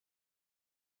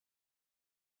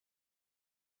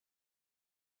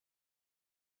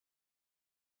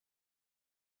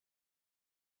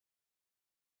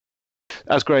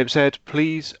As Graham said,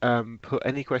 please put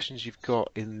any questions you've got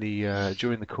in the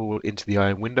during the call into the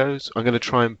IM windows. I'm going to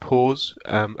try and pause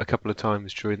a couple of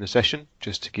times during the session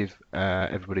just to give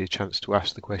everybody a chance to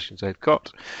ask the questions they've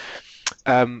got.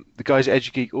 The guys at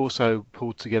EduGeek also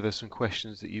pulled together some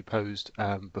questions that you posed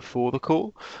before the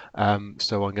call,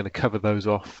 so I'm going to cover those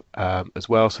off as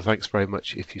well. So thanks very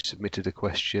much if you submitted a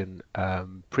question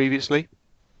previously.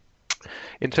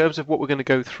 In terms of what we're going to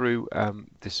go through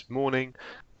this morning,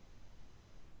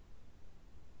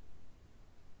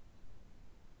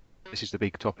 this is the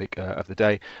big topic of the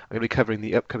day. I'm going to be covering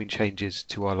the upcoming changes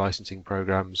to our licensing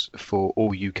programs for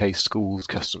all UK schools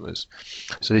customers.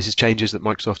 So this is changes that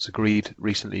Microsoft's agreed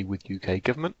recently with UK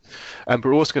government. But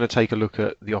we're also going to take a look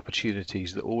at the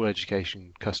opportunities that all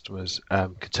education customers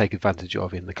could take advantage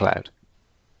of in the cloud.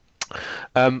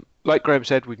 Like Graham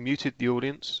said, we've muted the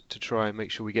audience to try and make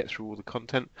sure we get through all the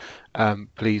content.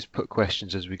 Please put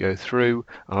questions as we go through.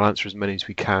 I'll answer as many as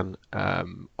we can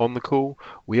on the call.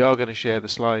 We are going to share the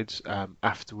slides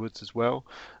afterwards as well,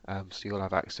 so you'll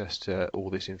have access to all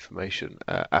this information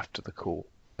after the call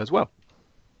as well.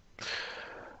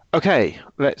 Okay,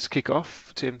 let's kick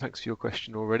off. Tim, thanks for your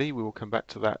question already. We will come back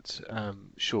to that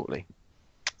shortly.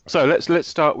 So let's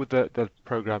start with the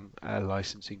program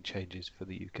licensing changes for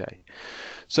the UK.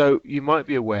 So you might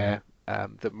be aware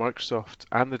that Microsoft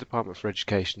and the Department for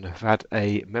Education have had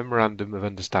a Memorandum of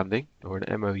Understanding, or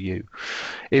an MOU,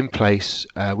 in place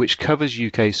which covers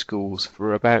UK schools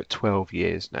for about 12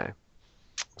 years now.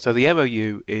 So the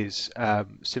MOU is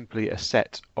simply a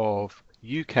set of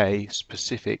UK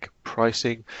specific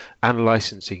pricing and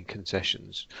licensing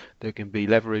concessions that can be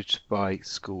leveraged by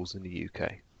schools in the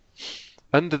UK.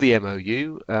 Under the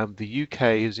MOU, the UK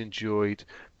has enjoyed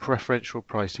preferential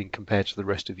pricing compared to the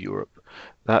rest of Europe.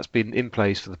 That's been in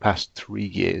place for the past 3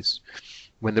 years,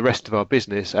 when the rest of our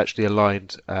business actually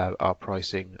aligned our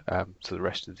pricing to the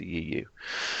rest of the EU.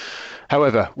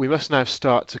 However, we must now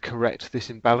start to correct this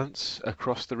imbalance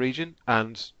across the region,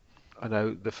 and I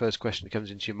know the first question that comes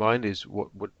into your mind is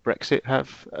what would Brexit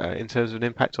have in terms of an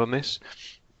impact on this?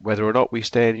 Whether or not we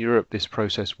stay in Europe, this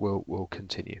process will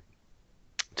continue.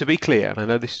 To be clear, and I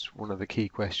know this is one of the key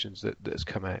questions that has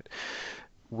come out,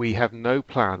 we have no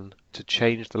plan to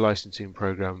change the licensing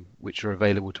program which are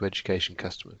available to education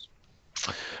customers.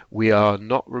 We are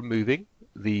not removing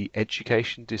the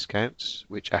education discounts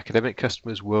which academic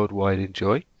customers worldwide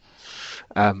enjoy,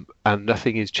 and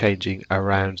nothing is changing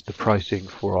around the pricing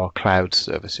for our cloud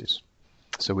services.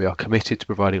 So we are committed to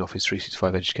providing Office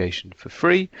 365 education for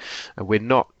free, and we're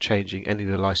not changing any of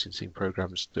the licensing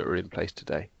programs that are in place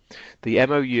today. The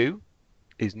MOU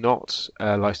is not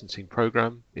a licensing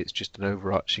program, it's just an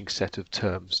overarching set of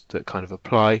terms that kind of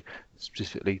apply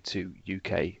specifically to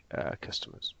UK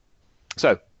customers.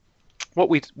 So what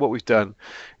we've done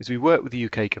is we worked with the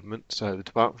UK government, so the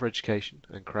Department for Education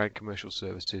and Crown Commercial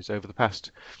Services, over the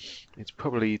past, it's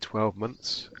probably 12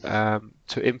 months,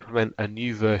 to implement a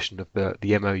new version of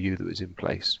the MOU that was in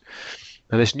place.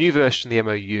 Now, this new version of the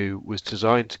MOU was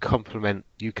designed to complement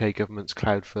UK government's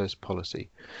cloud first policy.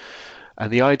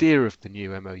 And the idea of the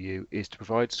new MOU is to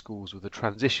provide schools with a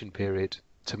transition period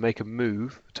to make a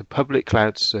move to public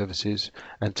cloud services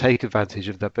and take advantage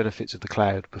of the benefits of the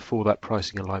cloud before that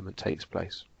pricing alignment takes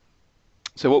place.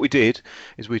 So what we did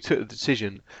is we took the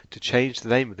decision to change the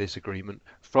name of this agreement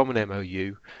from an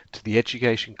MOU to the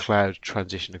Education Cloud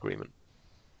Transition Agreement.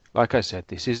 Like I said,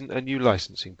 this isn't a new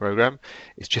licensing program,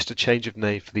 it's just a change of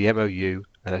name for the MOU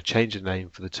and a change of name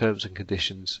for the terms and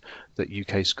conditions that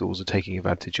UK schools are taking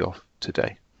advantage of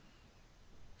today.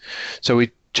 So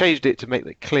we changed it to make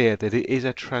it clear that it is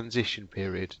a transition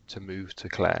period to move to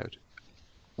cloud.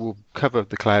 We'll cover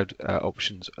the cloud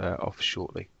options off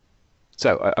shortly.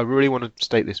 So I really want to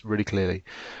state this really clearly.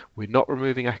 We're not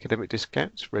removing academic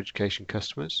discounts for education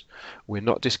customers. We're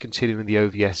not discontinuing the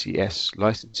OVSES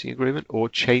licensing agreement or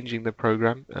changing the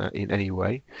program in any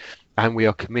way. And we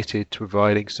are committed to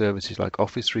providing services like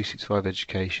Office 365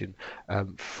 education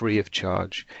free of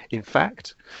charge. In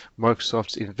fact,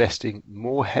 Microsoft's investing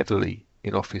more heavily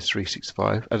in Office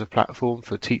 365 as a platform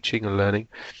for teaching and learning,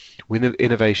 with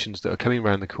innovations that are coming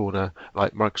around the corner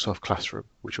like Microsoft Classroom,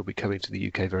 which will be coming to the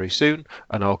UK very soon,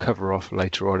 and I'll cover off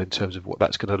later on in terms of what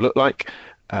that's going to look like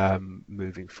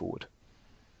moving forward.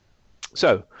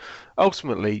 So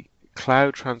ultimately,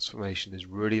 cloud transformation is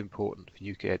really important for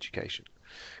UK education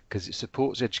because it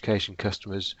supports education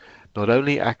customers not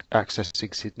only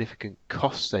accessing significant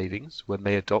cost savings when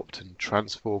they adopt and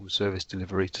transform service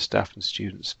delivery to staff and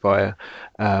students via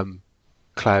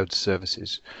cloud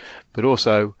services, but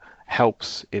also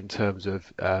helps in terms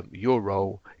of your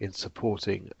role in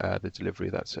supporting the delivery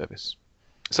of that service.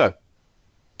 So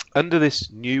Under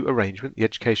this new arrangement, the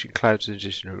Education Cloud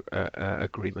Transition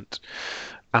Agreement,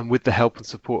 and with the help and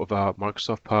support of our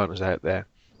Microsoft partners out there,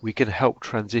 we can help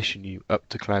transition you up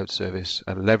to cloud service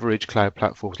and leverage cloud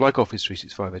platforms like Office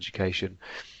 365 Education,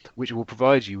 which will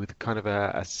provide you with kind of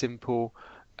a simple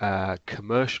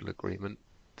commercial agreement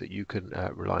that you can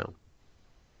rely on.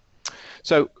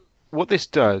 So what this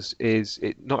does is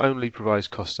it not only provides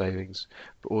cost savings,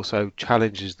 but also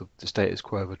challenges the status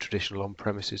quo of a traditional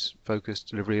on-premises focused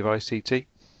delivery of ICT.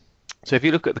 So if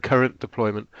you look at the current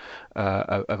deployment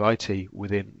of IT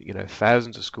within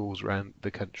thousands of schools around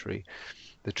the country,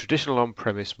 the traditional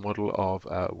on-premise model of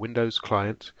Windows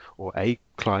client or a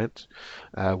client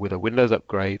with a Windows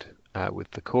upgrade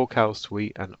with the Core Cal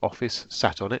suite and Office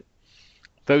sat on it,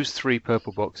 those three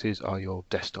purple boxes are your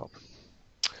desktop.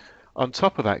 On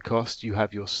top of that cost, you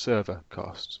have your server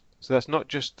cost. So that's not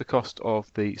just the cost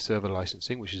of the server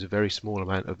licensing, which is a very small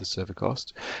amount of the server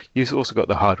cost. You've also got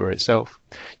the hardware itself.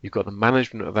 You've got the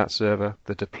management of that server,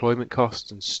 the deployment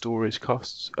costs and storage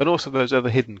costs, and also those other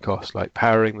hidden costs like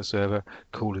powering the server,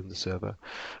 cooling the server,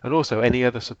 and also any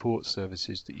other support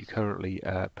services that you currently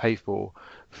pay for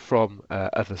from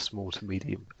other small to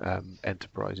medium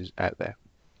enterprises out there.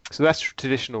 So that's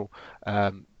traditional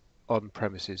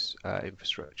on-premises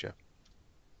infrastructure.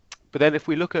 But then if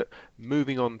we look at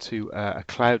moving on to a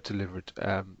cloud-delivered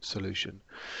solution,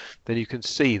 then you can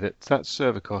see that that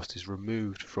server cost is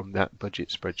removed from that budget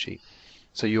spreadsheet.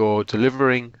 So you're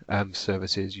delivering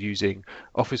services using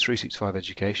Office 365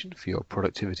 Education for your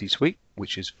productivity suite,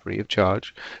 which is free of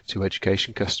charge to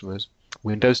education customers,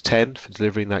 Windows 10 for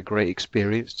delivering that great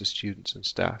experience to students and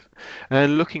staff, and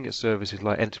then looking at services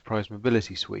like Enterprise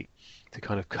Mobility Suite to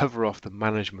kind of cover off the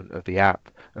management of the app,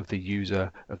 of the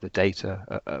user, of the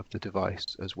data, of the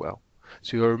device as well.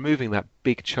 So you're removing that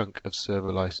big chunk of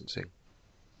server licensing.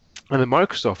 And the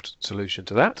Microsoft solution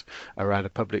to that, around a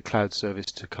public cloud service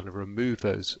to kind of remove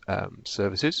those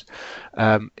services,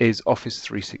 is Office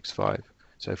 365.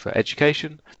 So for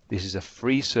education, this is a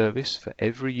free service for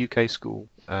every UK school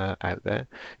out there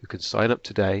who can sign up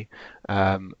today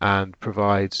and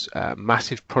provides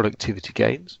massive productivity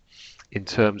gains in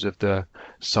terms of the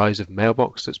size of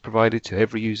mailbox that's provided to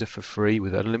every user for free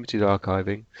with unlimited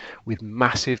archiving, with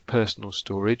massive personal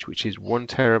storage, which is 1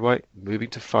 terabyte, moving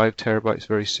to 5 terabytes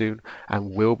very soon,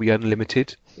 and will be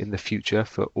unlimited in the future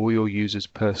for all your users'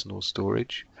 personal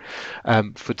storage,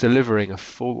 for delivering a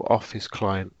full Office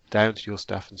client down to your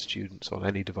staff and students on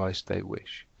any device they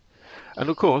wish. And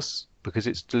of course, because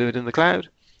it's delivered in the cloud,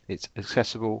 it's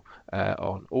accessible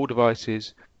on all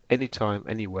devices, anytime,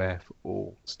 anywhere for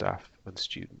all staff and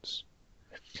students.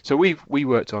 So we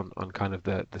worked on kind of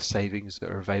the savings that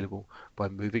are available by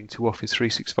moving to Office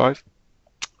 365,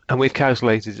 and we've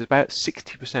calculated it's about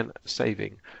 60%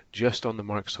 saving just on the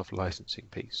Microsoft licensing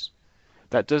piece.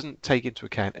 That doesn't take into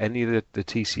account any of the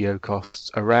TCO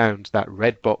costs around that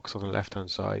red box on the left-hand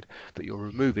side that you're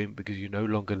removing because you no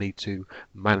longer need to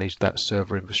manage that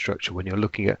server infrastructure when you're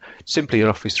looking at simply an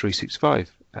Office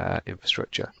 365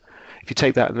 infrastructure. If you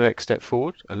take that the next step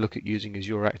forward and look at using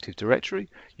Azure Active Directory,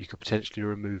 you could potentially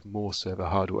remove more server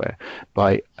hardware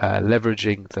by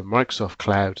leveraging the Microsoft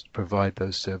Cloud to provide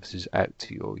those services out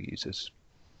to your users.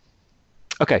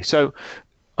 Okay, so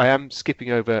I am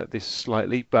skipping over this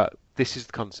slightly, but this is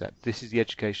the concept. This is the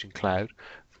Education Cloud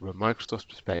from a Microsoft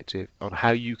perspective on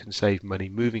how you can save money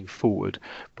moving forward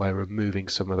by removing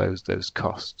some of those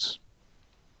costs.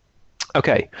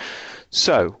 Okay,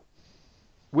 so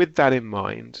with that in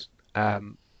mind,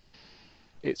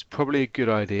 it's probably a good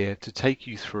idea to take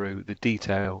you through the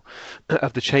detail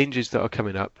of the changes that are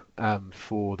coming up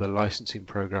for the licensing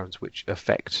programs which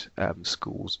affect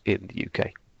schools in the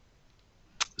UK.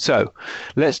 So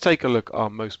let's take a look at our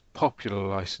most popular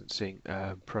licensing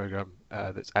program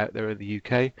that's out there in the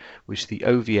UK, which is the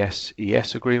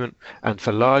OVS-ES agreement, and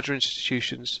for larger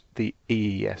institutions, the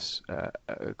EES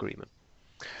agreement.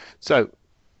 So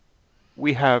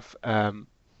we have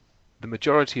the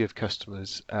majority of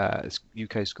customers,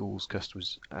 UK schools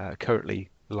customers, currently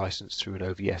licensed through an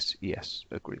OVS-ES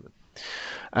agreement.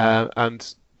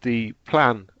 And the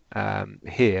plan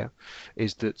here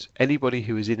is that anybody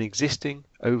who is in existing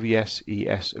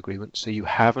OVS-ES agreement, so you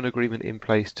have an agreement in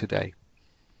place today,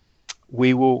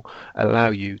 we will allow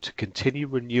you to continue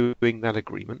renewing that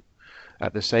agreement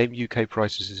at the same UK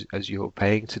prices as you're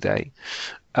paying today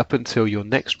up until your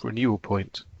next renewal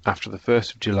point after the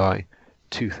 1st of July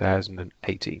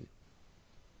 2018.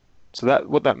 So that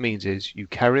what that means is you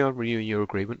carry on renewing your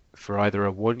agreement for either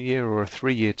a 1-year or a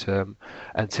 3-year term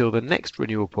until the next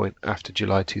renewal point after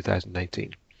July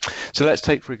 2018. So let's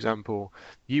take, for example,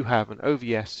 you have an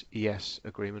OVS-ES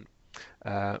agreement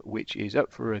which is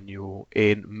up for renewal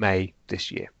in May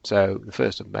this year. So the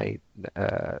 1st of May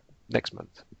next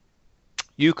month.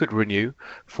 You could renew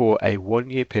for a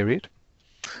 1-year period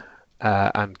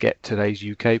and get today's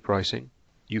UK pricing.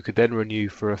 You could then renew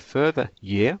for a further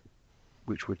year,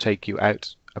 which would take you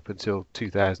out up until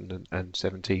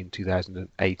 2017,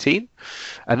 2018,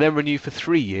 and then renew for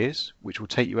 3 years, which will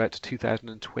take you out to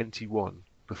 2021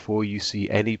 before you see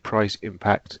any price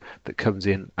impact that comes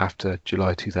in after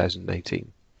July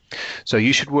 2018. So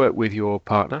you should work with your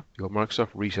partner, your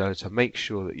Microsoft reseller, to make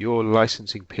sure that your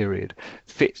licensing period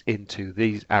fits into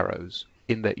these arrows,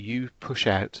 in that you push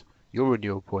out your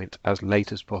renewal point as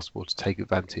late as possible to take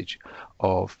advantage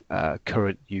of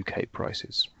current UK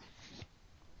prices.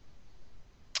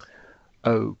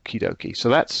 Okie dokie. So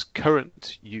that's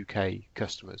current UK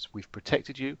customers. We've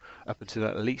protected you up until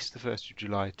at least the 1st of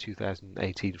July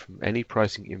 2018 from any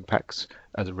pricing impacts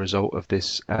as a result of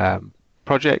this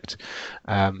project.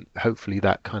 Hopefully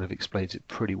that kind of explains it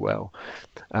pretty well.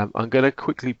 I'm going to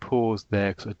quickly pause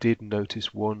there because I did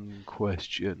notice one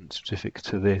question specific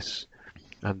to this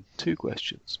and 2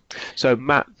 questions. So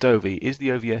Matt Dovey, is the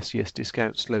OVSCS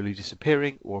discount slowly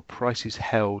disappearing or prices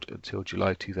held until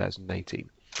July 2018?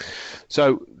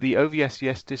 So the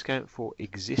OVSCS discount for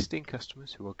existing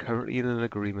customers who are currently in an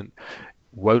agreement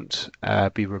won't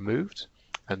be removed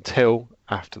until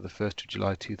after the 1st of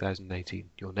July 2018,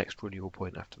 your next renewal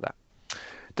point after that.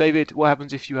 David, what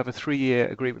happens if you have a 3-year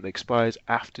agreement that expires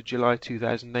after July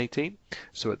 2018?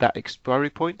 So at that expiry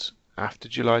point, after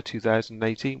July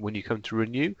 2018, when you come to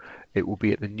renew, it will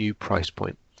be at the new price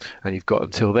point. And you've got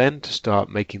until then to start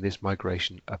making this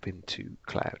migration up into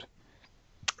cloud.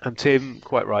 And Tim,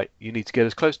 quite right, you need to get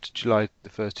as close to July the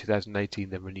 1st, 2018,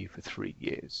 then renew for 3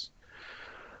 years.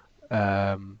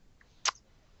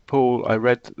 Paul, I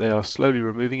read that they are slowly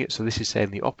removing it, so this is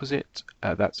saying the opposite.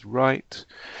 That's right.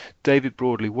 David,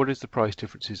 broadly, what is the price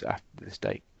differences after this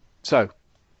date? So,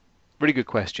 really good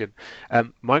question.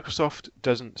 Microsoft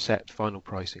doesn't set final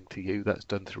pricing to you. That's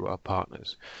done through our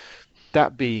partners.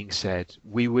 That being said,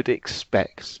 we would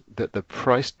expect that the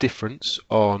price difference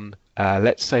on,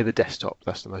 let's say, the desktop,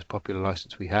 that's the most popular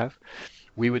license we have,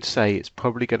 we would say it's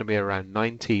probably going to be around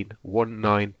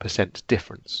 19%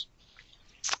 difference.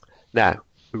 Now,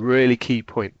 a really key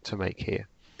point to make here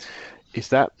is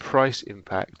that price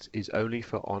impact is only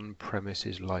for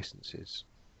on-premises licenses.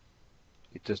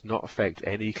 It does not affect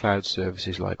any cloud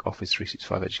services like Office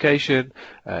 365 Education,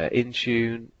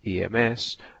 Intune,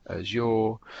 EMS,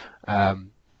 Azure.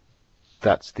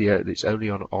 It's only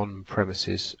on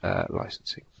on-premises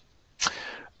licensing.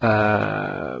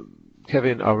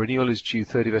 Kevin, our renewal is due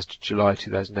 31st of July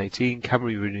 2018. Can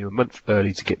we renew a month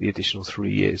early to get the additional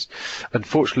 3 years?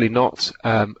 Unfortunately not.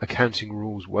 Accounting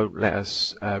rules won't let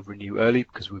us renew early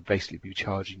because we'll basically be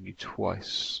charging you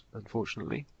twice,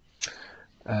 unfortunately.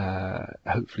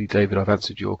 Hopefully, David, I've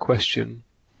answered your question.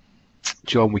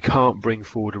 John, we can't bring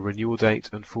forward a renewal date,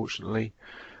 unfortunately.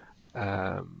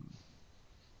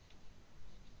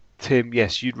 Tim,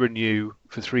 yes, you'd renew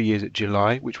for 3 years at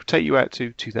July, which would take you out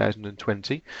to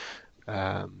 2020.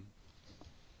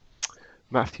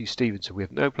 Matthew Stevenson, we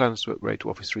have no plans to upgrade to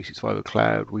Office 365 or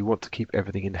cloud. We want to keep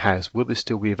everything in-house. Will this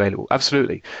still be available?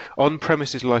 Absolutely.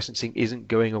 On-premises licensing isn't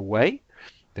going away.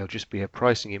 There'll just be a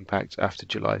pricing impact after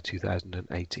July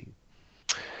 2018.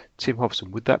 Tim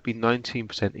Hobson, would that be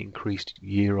 19% increased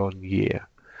year on year?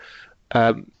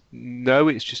 No,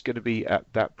 it's just going to be at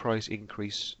that price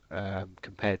increase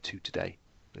compared to today.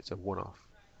 It's a one-off.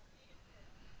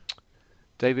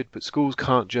 David, but schools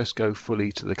can't just go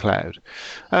fully to the cloud.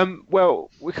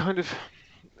 Well,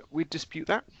 we dispute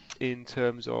that in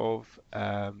terms of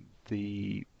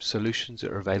the solutions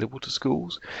that are available to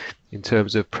schools in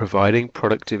terms of providing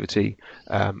productivity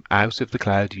out of the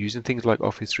cloud using things like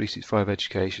Office 365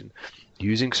 Education,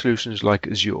 using solutions like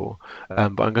Azure. But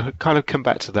I'm going to kind of come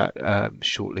back to that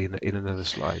shortly in another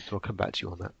slide. So I'll come back to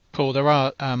you on that. Paul, there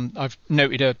are I've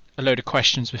noted a load of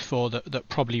questions before that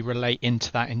probably relate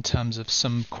into that in terms of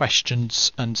some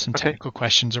questions and some technical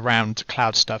questions around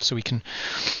cloud stuff. So we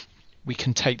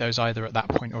can take those either at that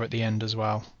point or at the end as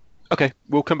well. Okay,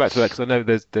 we'll come back to that because I know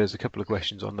there's a couple of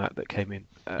questions on that came in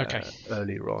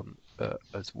earlier on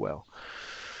as well.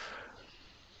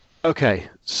 Okay,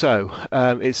 so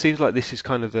it seems like this is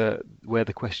kind of where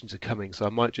the questions are coming. So I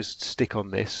might just stick on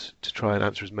this to try and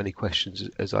answer as many questions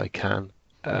as I can.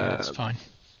 That's fine.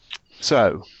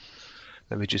 So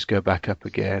let me just go back up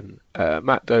again.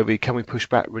 Matt Dovey, can we push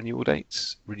back renewal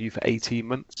dates? Renew for 18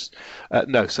 months?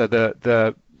 No. So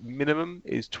the minimum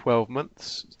is 12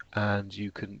 months, and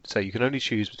you can only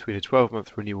choose between a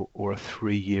 12-month renewal or a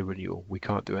 3-year renewal. We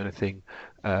can't do anything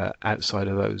outside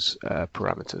of those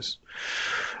parameters.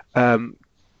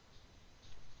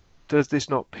 Does this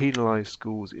not penalise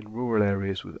schools in rural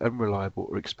areas with unreliable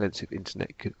or expensive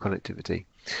internet connectivity?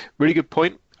 Really good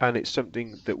point, and it's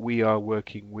something that we are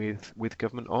working with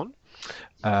government on.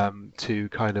 To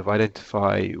kind of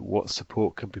identify what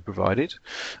support can be provided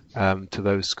to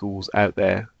those schools out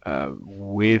there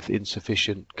with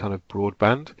insufficient kind of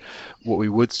broadband. What we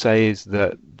would say is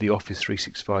that the Office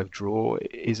 365 draw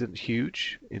isn't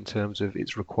huge in terms of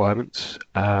its requirements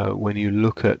when you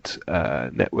look at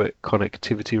network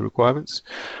connectivity requirements.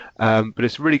 But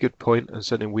it's a really good point, and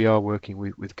something we are working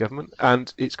with government,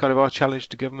 and it's kind of our challenge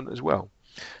to government as well,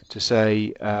 to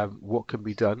say what can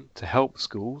be done to help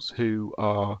schools who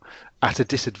are at a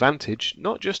disadvantage,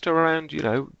 not just around,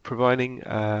 providing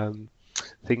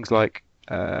things like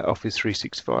Office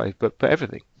 365, but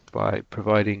everything. By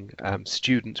providing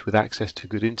students with access to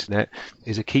good internet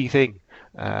is a key thing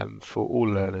for all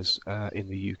learners in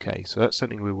the UK. So that's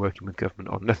something we're working with government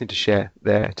on. Nothing to share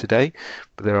there today,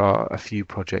 but there are a few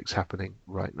projects happening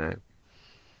right now.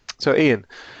 So Ian,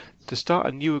 to start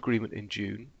a new agreement in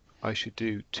June, I should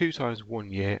do 2 times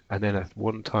 1 year and then a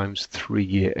 1 times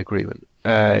 3-year agreement.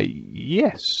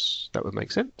 Yes, that would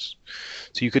make sense.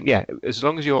 So you can, as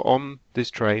long as you're on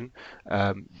this train,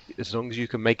 as long as you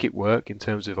can make it work in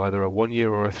terms of either a 1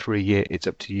 year or a 3-year, it's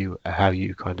up to you how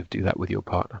you kind of do that with your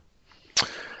partner.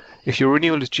 If your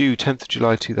renewal is due 10th of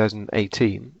July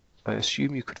 2018, I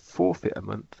assume you could forfeit a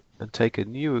month and take a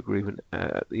new agreement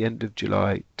at the end of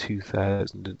July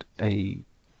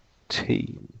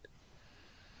 2018.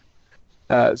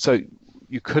 So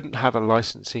you couldn't have a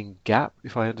licensing gap,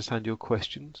 if I understand your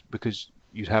questions, because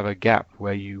you'd have a gap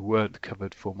where you weren't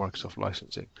covered for Microsoft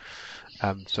licensing.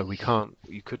 So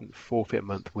you couldn't forfeit a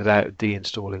month without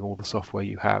deinstalling all the software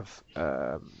you have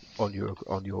on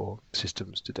your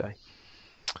systems today.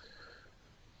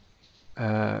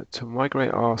 To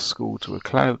migrate our school to a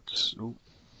cloud.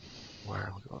 Where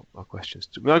have we got our questions?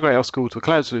 To migrate our school to a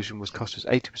cloud solution was cost us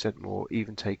 80% more,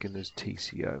 even taken as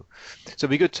TCO. So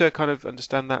it'd be good to kind of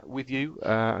understand that with you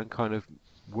and kind of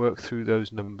work through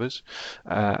those numbers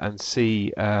and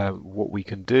see what we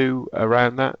can do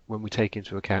around that when we take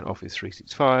into account Office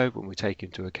 365, when we take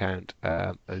into account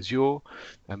Azure,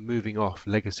 and moving off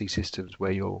legacy systems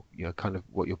where you're kind of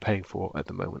what you're paying for at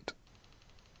the moment.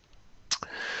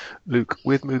 Luke,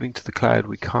 with moving to the cloud,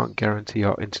 we can't guarantee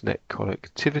our internet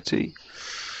connectivity.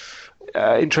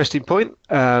 Interesting point.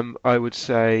 I would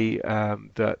say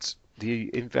that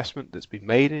the investment that's been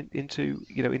made into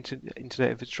internet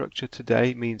infrastructure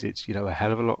today means it's a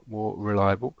hell of a lot more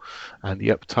reliable, and the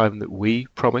uptime that we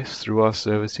promise through our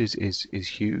services is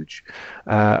huge.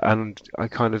 And I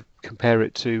kind of compare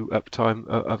it to uptime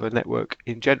of a network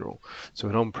in general. So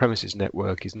an on-premises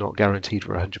network is not guaranteed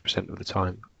for 100% of the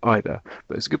time either,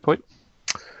 but it's a good point.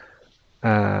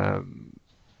 Darren,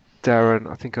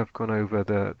 I think I've gone over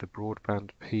the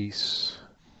broadband piece.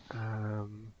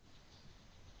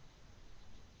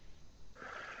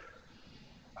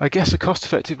 I guess a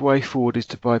cost-effective way forward is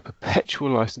to buy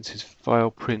perpetual licenses, file,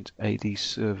 print, AD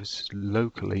services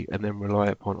locally, and then rely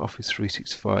upon Office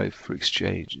 365 for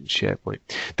Exchange and SharePoint.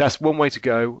 That's one way to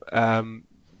go.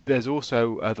 There's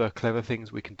also other clever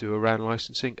things we can do around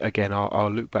licensing. Again,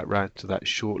 I'll loop back round to that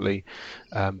shortly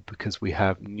because we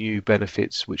have new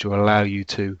benefits which will allow you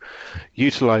to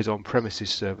utilize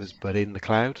on-premises servers but in the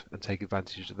cloud and take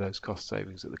advantage of those cost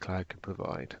savings that the cloud can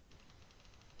provide.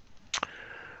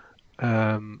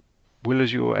 Will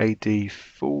Azure AD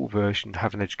full version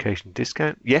have an education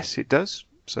discount? Yes, it does.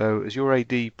 So Azure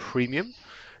AD Premium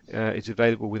is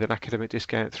available with an academic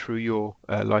discount through your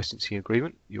licensing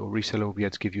agreement. Your reseller will be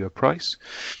able to give you a price.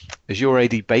 Azure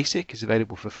AD Basic is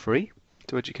available for free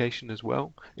to education as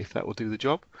well, if that will do the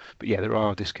job. But yeah, there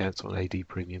are discounts on AD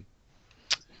Premium.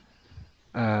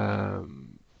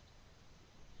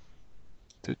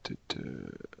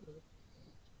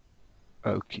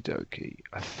 Okie dokie.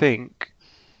 I think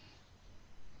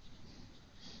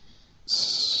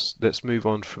let's move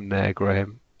on from there,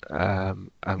 Graham. And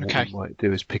what we might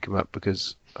do is pick them up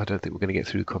because I don't think we're going to get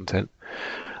through the content.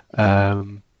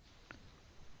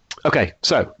 Okay,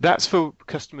 so that's for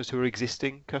customers who are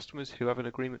existing customers who have an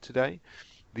agreement today.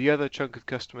 The other chunk of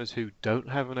customers who don't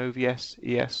have an OVS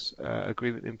ES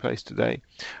agreement in place today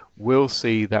will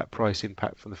see that price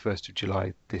impact from the 1st of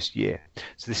July this year.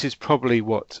 So this is probably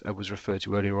what was referred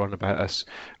to earlier on about us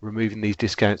removing these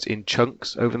discounts in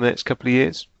chunks over the next couple of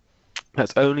years.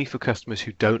 That's only for customers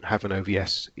who don't have an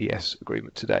OVS ES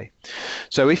agreement today.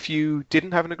 So if you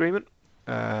didn't have an agreement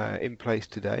in place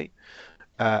today,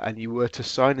 and you were to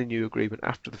sign a new agreement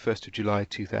after the 1st of July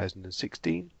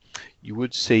 2016, you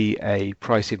would see a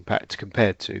price impact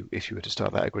compared to if you were to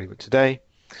start that agreement today.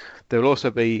 There will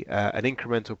also be an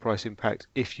incremental price impact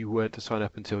if you weren't to sign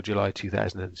up until July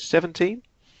 2017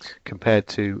 compared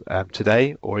to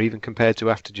today, or even compared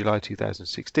to after July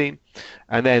 2016.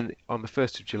 And then on the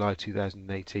 1st of July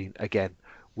 2018, again,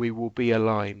 we will be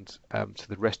aligned to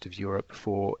the rest of Europe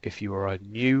for if you are a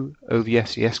new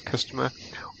OVSES customer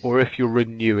or if you're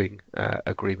renewing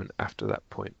agreement after that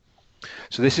point.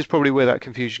 So this is probably where that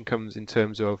confusion comes in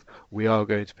terms of we are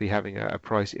going to be having a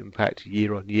price impact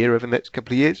year on year over the next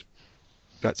couple of years.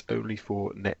 That's only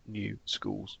for net new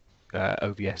schools,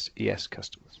 OVSES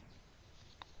customers.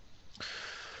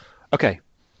 Okay.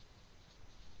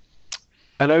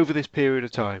 And over this period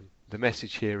of time, the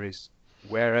message here is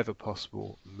wherever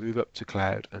possible, move up to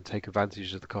cloud and take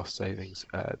advantage of the cost savings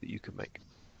that you can make.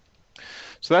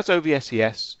 So that's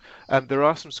OVSES. There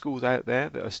are some schools out there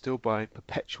that are still buying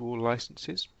perpetual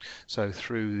licenses. So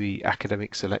through the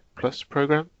Academic Select Plus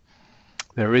program,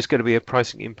 there is going to be a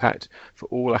pricing impact for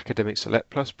all Academic Select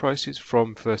Plus prices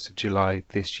from 1st of July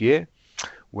this year,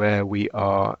 where we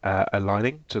are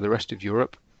aligning to the rest of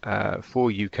Europe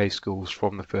for UK schools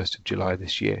from the 1st of July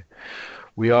this year.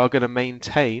 We are going to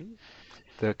maintain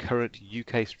the current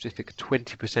UK specific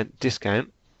 20%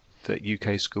 discount that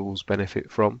UK schools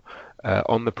benefit from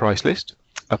on the price list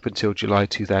up until July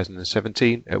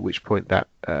 2017, at which point that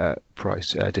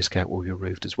price discount will be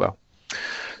removed as well.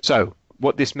 So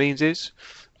what this means is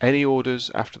any orders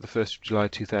after the 1st of July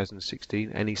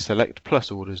 2016, any Select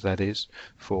Plus orders that is,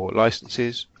 for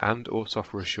licenses and or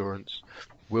software assurance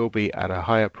will be at a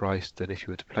higher price than if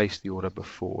you were to place the order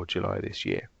before July this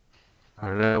year. I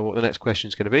don't know what the next question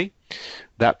is going to be.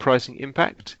 That pricing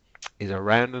impact is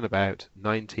around and about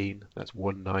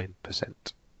 19%.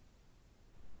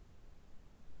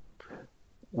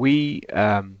 We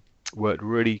worked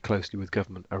really closely with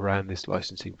government around this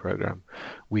licensing program.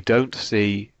 We don't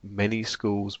see many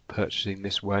schools purchasing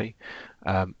this way.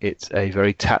 It's a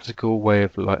very tactical way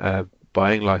of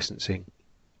buying licensing,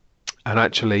 and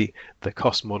actually the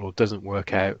cost model doesn't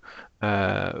work out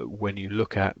when you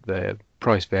look at the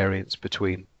price variance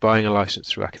between buying a license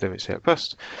through Academic Select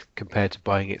Plus compared to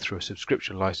buying it through a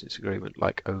subscription license agreement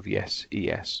like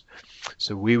OVSES.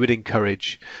 So we would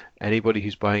encourage anybody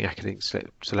who's buying Academic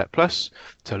Select Plus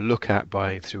to look at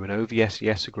buying through an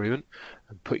OVSES agreement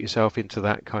and put yourself into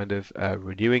that kind of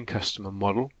renewing customer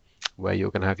model where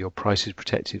you're going to have your prices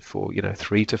protected for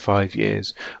 3 to 5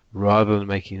 years rather than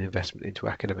making an investment into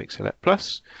Academic Select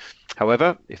Plus.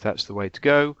 However, if that's the way to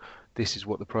go, this is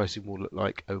what the pricing will look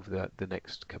like over the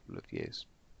next couple of years.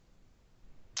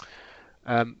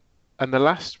 And the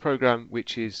last program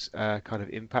which is kind of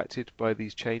impacted by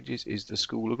these changes is the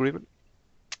school agreement.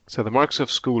 So the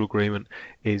Microsoft School Agreement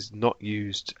is not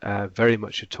used very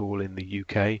much at all in the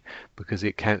UK because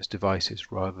it counts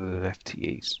devices rather than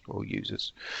FTEs or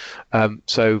users.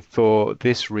 So for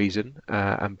this reason,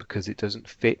 and because it doesn't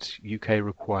fit UK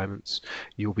requirements,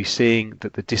 you'll be seeing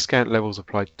that the discount levels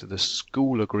applied to the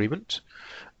school agreement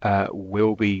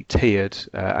will be tiered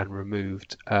and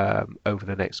removed over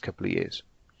the next couple of years.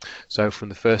 So from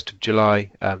the 1st of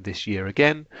July this year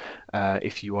again,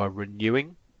 if you are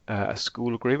renewing a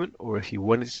school agreement, or if you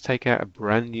wanted to take out a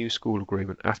brand new school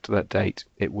agreement after that date,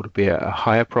 it would be at a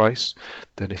higher price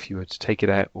than if you were to take it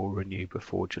out or renew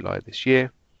before July this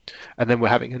year. And then we're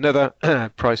having another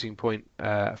pricing point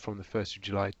from the 1st of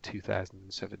July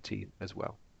 2017 as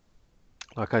well.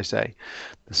 Like I say,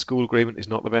 the school agreement is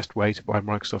not the best way to buy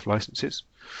Microsoft licenses.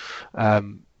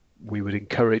 We would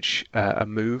encourage a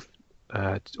move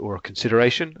or a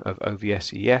consideration of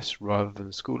OVSES rather than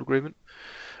the school agreement.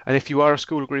 And if you are a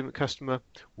school agreement customer,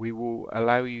 we will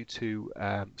allow you to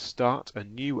start a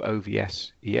new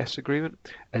OVSES agreement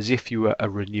as if you were a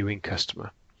renewing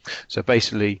customer. So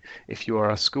basically, if you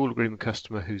are a school agreement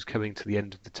customer who's coming to the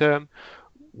end of the term,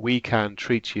 we can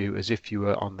treat you as if you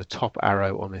were on the top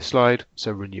arrow on this slide,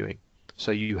 so renewing.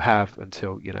 So you have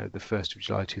until the 1st of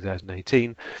July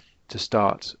 2018 to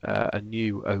start a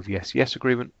new OVSES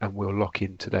agreement, and we'll lock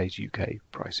in today's UK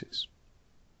prices.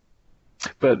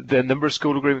 But the number of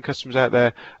school agreement customers out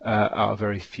there are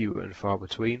very few and far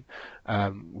between.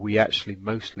 We actually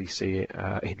mostly see it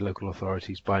in local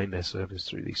authorities buying their service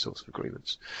through these sorts of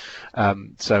agreements.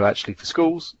 So actually for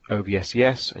schools,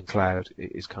 OVSES and cloud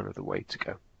is kind of the way to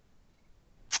go.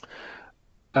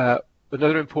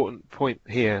 Another important point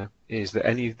here is that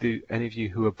any of you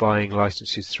who are buying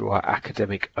licenses through our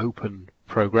Academic Open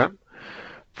program,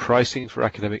 Pricing for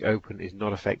Academic Open is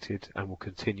not affected and will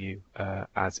continue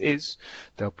as is.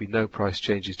 There'll be no price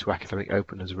changes to Academic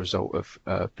Open as a result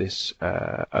of this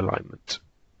alignment.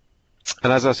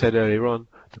 And as I said earlier on,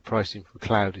 the pricing for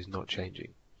Cloud is not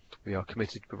changing. We are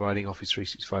committed to providing Office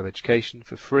 365 education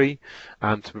for free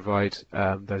and to provide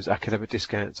those academic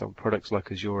discounts on products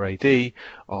like Azure AD,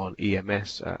 on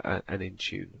EMS and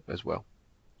Intune as well.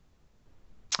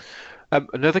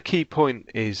 Another key point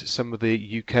is some of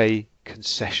the UK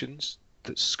concessions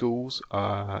that schools,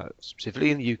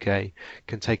 specifically in the UK,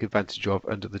 can take advantage of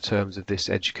under the terms of this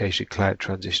Education Cloud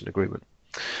Transition Agreement.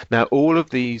 Now, all of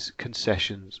these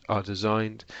concessions are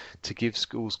designed to give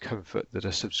schools comfort that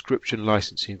a subscription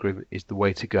licensing agreement is the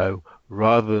way to go,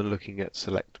 rather than looking at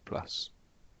Select Plus.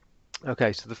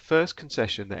 Okay, so the first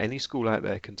concession that any school out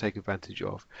there can take advantage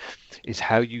of is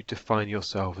how you define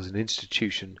yourself as an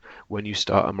institution when you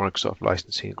start a Microsoft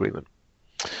licensing agreement.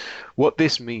 What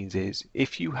this means is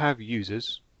if you have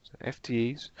users, so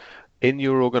FTEs, in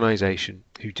your organization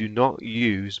who do not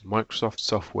use Microsoft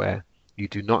software, you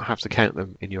do not have to count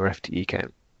them in your FTE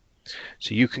count.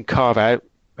 So you can carve out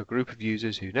a group of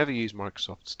users who never use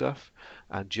Microsoft stuff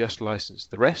and just license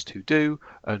the rest who do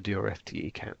under your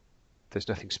FTE count. There's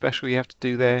nothing special you have to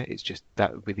do there. It's just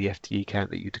that would be the FTE count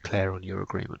that you declare on your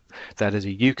agreement. That is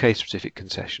a UK specific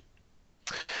concession.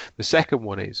 The second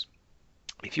one is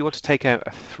if you want to take out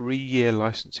a 3-year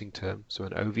licensing term, so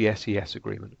an OVSES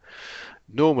agreement,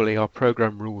 normally our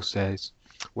program rule says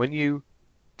when you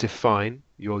define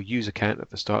your user count at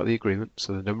the start of the agreement,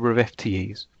 so the number of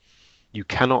FTEs, you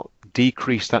cannot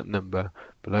decrease that number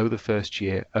below the first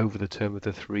year over the term of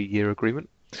the 3-year agreement.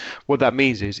 What that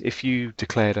means is if you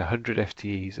declared 100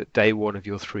 FTEs at day one of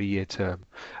your 3-year term,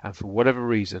 and for whatever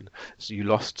reason, so you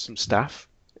lost some staff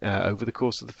over the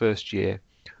course of the first year,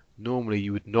 normally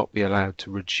you would not be allowed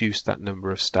to reduce that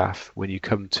number of staff when you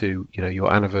come to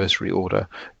your anniversary order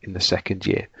in the second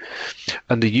year.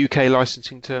 Under UK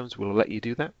licensing terms, we'll let you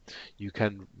do that. You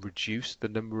can reduce the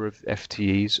number of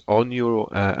FTEs on your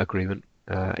agreement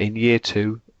in year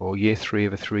 2 or year 3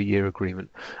 of a 3-year agreement,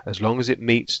 as long as it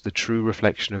meets the true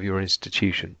reflection of your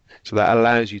institution. So that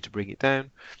allows you to bring it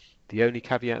down. The only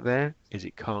caveat there is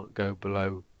it can't go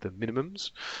below the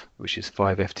minimums, which is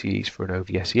 5 FTEs for an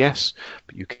OVSES,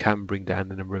 but you can bring down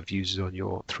the number of users on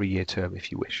your 3-year term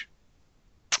if you wish.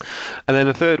 And then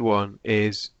the third one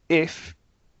is if,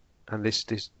 and this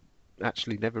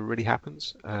actually never really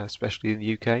happens, especially in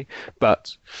the UK,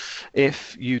 but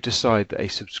if you decide that a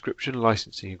subscription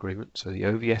licensing agreement, so the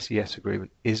OVSES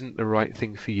agreement, isn't the right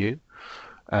thing for you,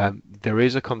 there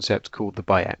is a concept called the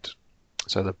buyout.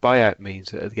 So the buyout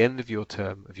means that at the end of your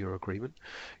term of your agreement,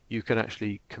 you can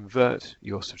actually convert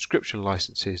your subscription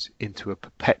licenses into a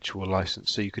perpetual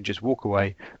license. So you can just walk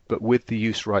away, but with the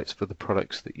use rights for the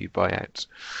products that you buy out.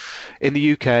 In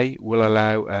the UK, we'll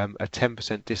allow a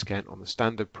 10% discount on the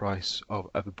standard price of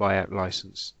a buyout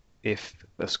license if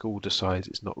a school decides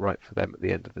it's not right for them at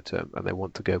the end of the term and they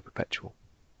want to go perpetual.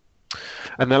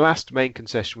 And the last main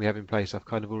concession we have in place, I've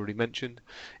kind of already mentioned.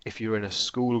 If you're in a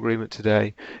school agreement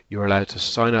today, you're allowed to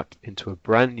sign up into a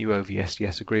brand new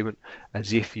OVSES agreement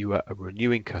as if you were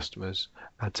renewing customers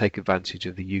and take advantage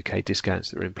of the UK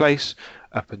discounts that are in place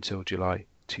up until July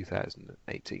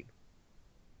 2018.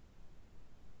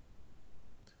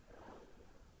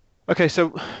 Okay,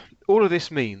 so all of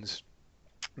this means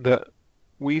that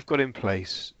we've got in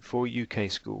place for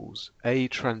UK schools a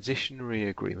transitionary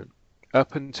agreement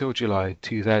up until July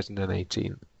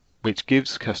 2018, which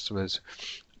gives customers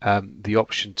the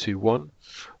option to, one,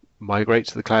 migrate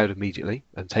to the cloud immediately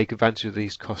and take advantage of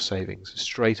these cost savings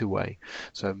straight away.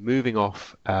 So moving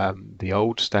off the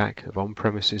old stack of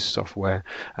on-premises software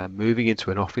and moving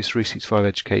into an Office 365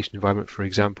 education environment, for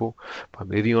example, by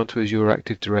moving on to Azure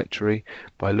Active Directory,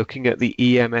 by looking at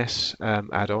the EMS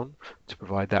add-on to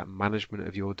provide that management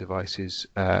of your devices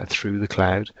through the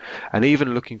cloud, and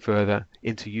even looking further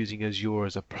into using Azure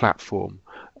as a platform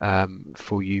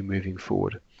for you moving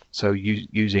forward. So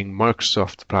using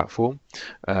Microsoft platform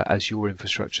as your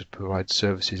infrastructure to provide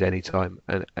services anytime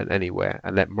and anywhere,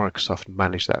 and let Microsoft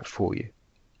manage that for you.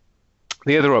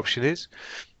 The other option is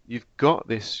you've got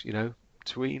this,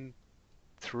 between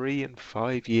 3 and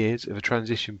 5 years of a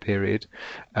transition period.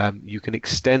 You can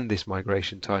extend this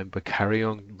migration time by carry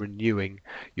on renewing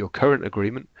your current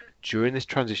agreement during this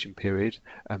transition period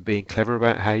and being clever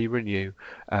about how you renew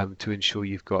to ensure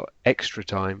you've got extra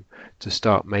time to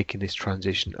start making this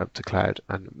transition up to cloud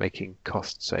and making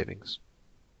cost savings.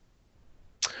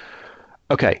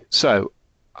 Okay, so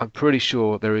I'm pretty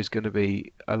sure there is going to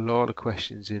be a lot of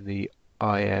questions in the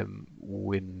IM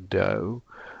window.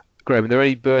 Graham, are there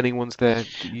any burning ones there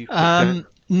that you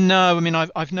No, I mean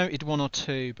I've noted one or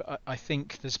two, but I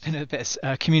think there's been a bit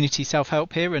of community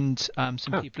self-help here, and some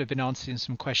Oh, people have been answering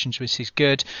some questions, which is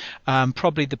good.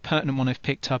 Probably the pertinent one I've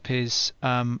picked up is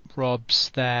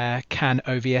Rob's there. Can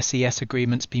OVSES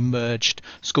agreements be merged?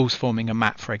 Schools forming a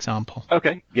map, for example.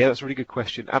 okay. Yeah, that's a really good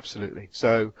question. Absolutely.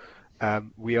 So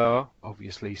we are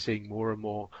obviously seeing more and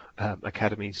more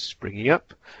academies springing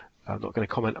up. I'm not going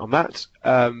to comment on that.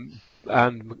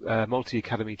 And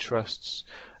multi-academy trusts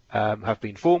have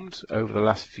been formed over the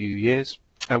last few years.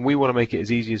 And we want to make it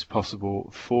as easy as possible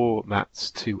for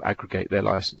MATs to aggregate their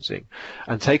licensing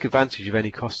and take advantage of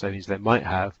any cost savings they might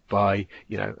have by,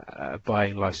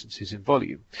 buying licenses in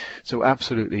volume. So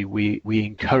absolutely, we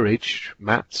encourage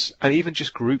MATs and even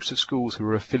just groups of schools who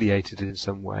are affiliated in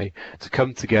some way to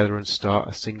come together and start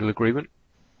a single agreement.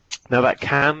 Now that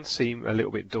can seem a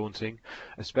little bit daunting,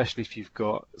 especially if you've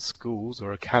got schools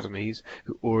or academies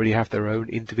who already have their own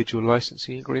individual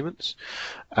licensing agreements.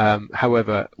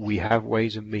 However, we have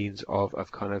ways and means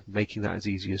of kind of making that as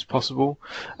easy as possible.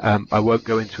 I won't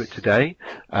go into it today,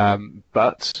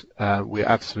 but we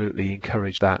absolutely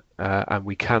encourage that, and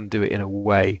we can do it in a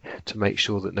way to make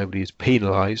sure that nobody is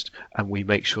penalised, and we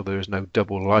make sure there is no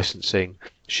double licensing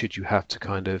should you have to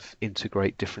kind of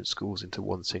integrate different schools into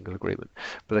one single agreement.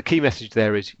 But the key message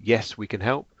there is, yes, we can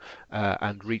help,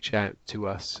 and reach out to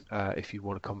us if you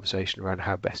want a conversation around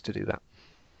how best to do that.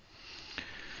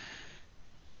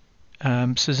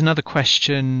 So there's another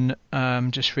question,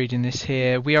 just reading this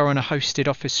here. We are on a hosted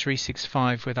Office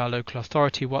 365 with our local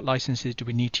authority. What licenses do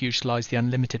we need to utilise the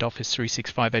unlimited Office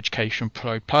 365 Education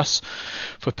Pro Plus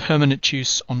for permanent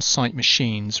use on site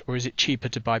machines, or is it cheaper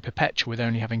to buy perpetual with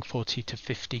only having 40 to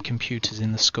 50 computers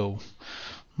in the school?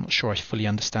 I'm not sure I fully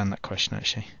understand that question,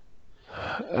 actually.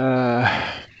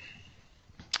 No.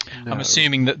 I'm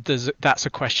assuming that that's a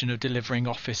question of delivering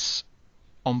Office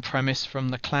on-premise from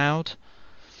the cloud.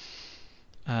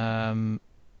 Yeah,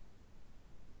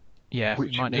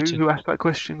 Who asked that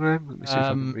question, Graham? Let me see if I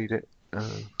can read it.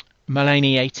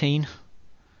 Mulaney 18,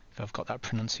 if I've got that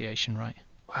pronunciation right.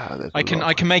 Wow, I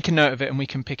can make a note of it and we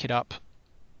can pick it up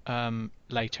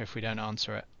later if we don't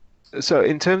answer it. So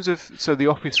in terms of the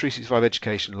Office 365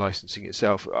 education licensing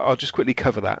itself, I'll just quickly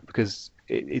cover that because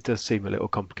it does seem a little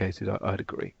complicated. I'd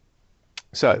agree.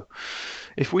 So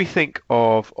if we think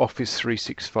of Office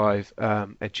 365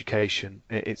 education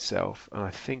itself, and I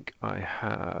think I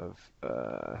have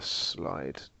a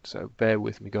slide, so bear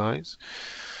with me, guys,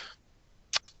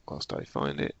 whilst I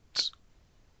find it.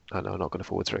 Oh, no, I'm not going to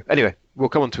forward through. Anyway, we'll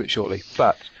come on to it shortly.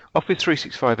 But Office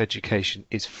 365 education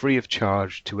is free of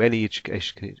charge to any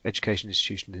education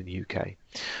institution in the UK.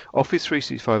 Office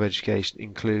 365 education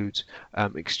includes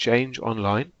Exchange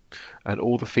Online, and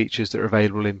all the features that are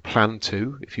available in Plan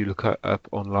 2. If you look up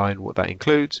online what that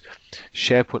includes,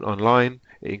 SharePoint Online,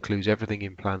 it includes everything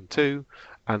in Plan 2,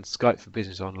 and Skype for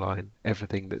Business Online,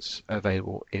 everything that's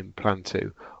available in Plan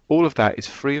 2. All of that is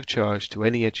free of charge to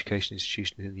any education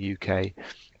institution in the UK,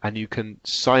 and you can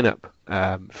sign up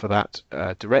for that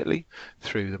directly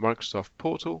through the Microsoft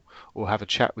portal, or have a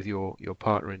chat with your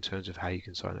partner in terms of how you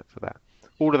can sign up for that.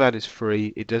 All of that is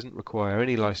free. It doesn't require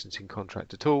any licensing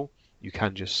contract at all. You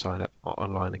can just sign up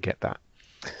online and get that.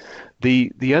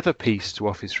 The other piece to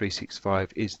Office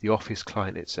 365 is the Office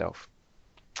client itself.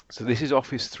 So this is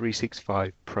Office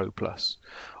 365 Pro Plus.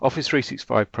 Office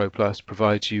 365 Pro Plus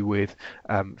provides you with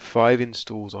 5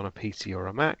 installs on a PC or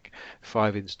a Mac,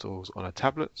 5 installs on a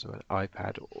tablet, so an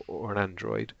iPad or an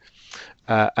Android,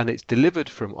 and it's delivered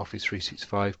from Office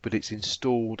 365, but it's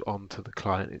installed onto the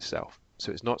client itself.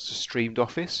 So it's not a streamed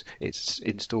Office; it's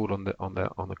installed on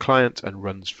the client and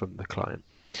runs from the client.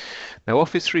 Now,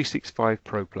 Office 365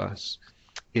 Pro Plus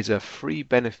is a free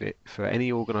benefit for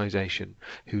any organisation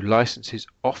who licenses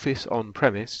Office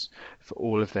on-premise for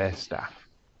all of their staff.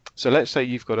 So let's say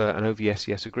you've got an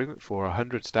OVSES agreement for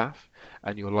 100 staff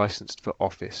and you're licensed for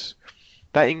Office.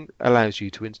 That allows you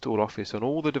to install Office on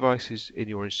all the devices in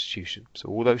your institution. So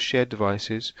all those shared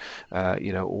devices,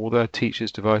 all the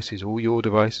teachers' devices, all your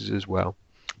devices as well.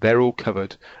 They're all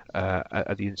covered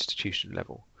at the institution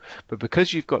level. But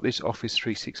because you've got this Office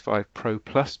 365 Pro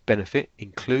Plus benefit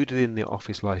included in the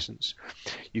Office license,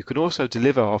 you can also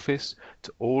deliver Office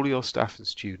to all your staff and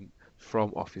students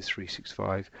from Office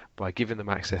 365 by giving them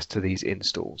access to these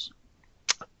installs.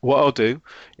 What I'll do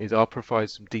is I'll provide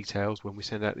some details when we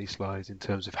send out these slides in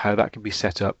terms of how that can be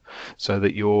set up so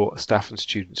that your staff and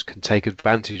students can take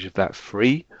advantage of that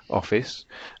free Office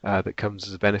that comes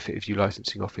as a benefit of you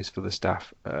licensing Office for the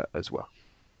staff as well.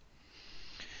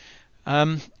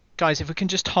 Guys, if we can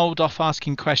just hold off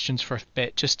asking questions for a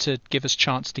bit, just to give us a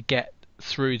chance to get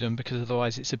through them, because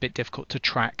otherwise it's a bit difficult to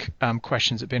track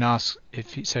questions that have been asked.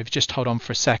 If you just hold on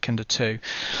for a second or two.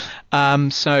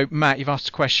 So Matt, you've asked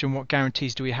a question: what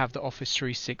guarantees do we have that Office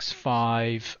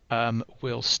 365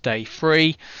 will stay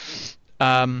free?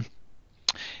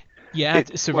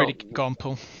 It's a really go on,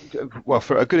 Paul. Well,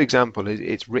 for a good example,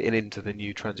 it's written into the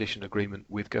new transition agreement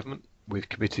with government. We've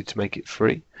committed to make it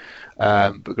free.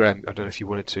 But Graham, I don't know if you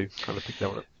wanted to kind of pick that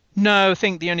one up. No, I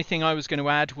think the only thing I was going to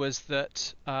add was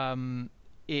that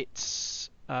it's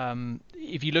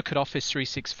if you look at Office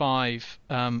 365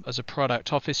 as a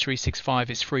product, Office 365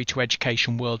 is free to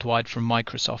education worldwide from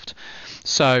Microsoft.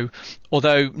 So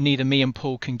although neither me and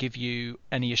Paul can give you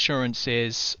any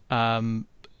assurances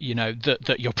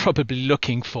that you're probably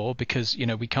looking for, because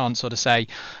we can't sort of say,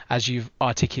 as you've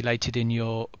articulated in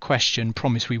your question,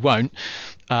 promise we won't,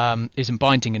 isn't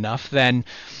binding enough, then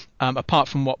apart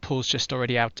from what Paul's just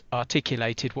already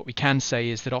articulated, what we can say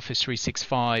is that Office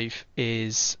 365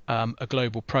 is a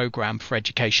global program for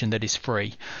education that is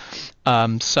free.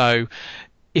 So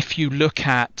if you look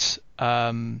at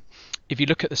the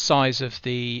size of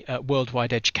the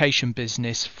worldwide education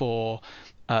business for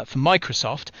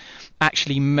Microsoft,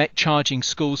 actually charging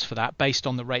schools for that based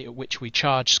on the rate at which we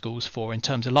charge schools for in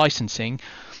terms of licensing,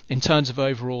 in terms of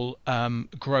overall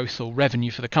growth or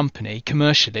revenue for the company,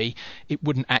 commercially, it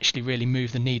wouldn't actually really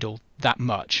move the needle that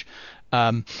much.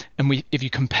 If you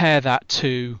compare that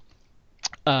to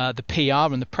the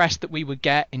PR and the press that we would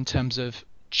get in terms of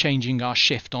changing our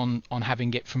shift on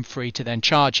having it from free to then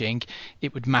charging,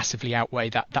 it would massively outweigh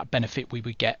that benefit we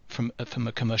would get from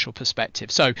a commercial perspective.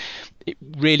 So it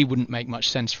really wouldn't make much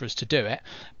sense for us to do it,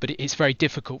 but it's very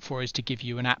difficult for us to give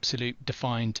you an absolute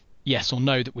defined yes or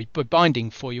no that we're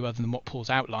binding for you, other than what Paul's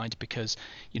outlined, because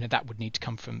that would need to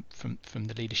come from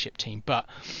the leadership team. But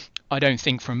I don't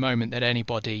think for a moment that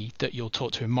anybody that you'll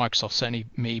talk to in Microsoft, certainly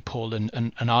me, Paul,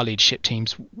 and our leadership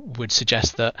teams, would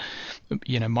suggest that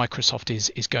Microsoft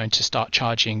is going to start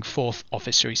charging for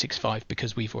Office 365,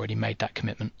 because we've already made that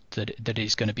commitment that it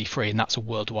is going to be free, and that's a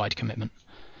worldwide commitment.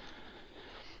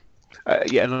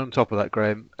 And on top of that,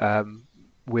 Graham,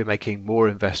 we're making more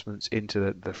investments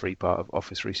into the free part of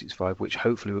Office 365, which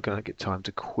hopefully we're going to get time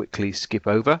to quickly skip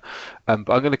over. But I'm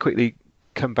going to quickly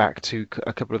come back to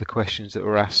a couple of the questions that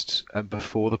were asked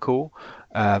before the call.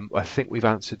 I think we've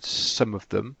answered some of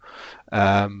them.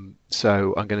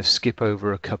 So I'm going to skip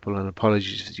over a couple, and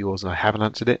apologies for yours, and I haven't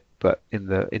answered it, but in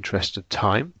the interest of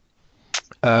time.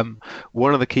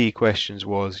 One of the key questions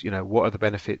was, what are the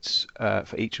benefits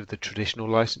for each of the traditional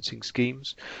licensing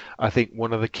schemes? I think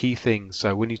one of the key things,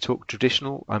 so when you talk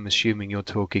traditional, I'm assuming you're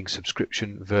talking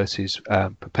subscription versus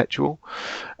perpetual.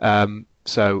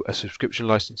 So a subscription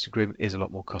license agreement is a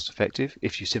lot more cost effective.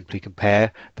 If you simply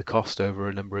compare the cost over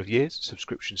a number of years,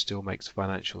 subscription still makes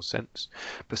financial sense.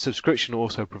 But subscription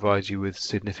also provides you with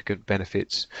significant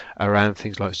benefits around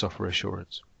things like software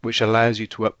assurance, which allows you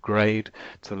to upgrade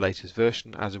to the latest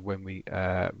version as of when we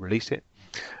release it.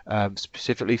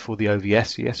 Specifically for the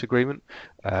OVSCS agreement,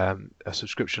 a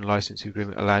subscription licensing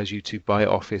agreement allows you to buy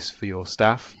Office for your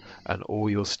staff, and all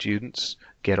your students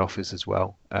get Office as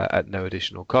well at no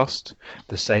additional cost.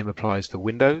 The same applies for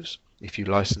Windows. If you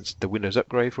license the Windows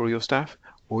upgrade for all your staff,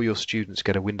 all your students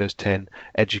get a Windows 10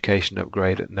 education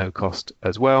upgrade at no cost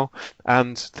as well,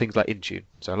 and things like Intune.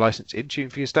 So license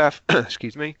Intune for your staff,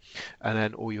 excuse me, and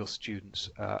then all your students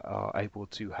are able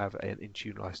to have an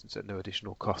Intune license at no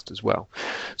additional cost as well.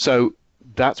 So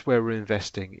that's where we're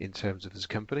investing in terms of as a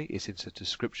company. It's into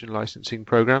subscription licensing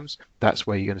programs. That's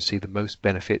where you're going to see the most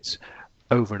benefits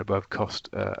over and above cost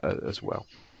as well.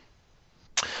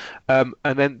 And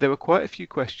then there were quite a few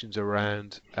questions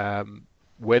around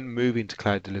when moving to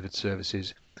cloud delivered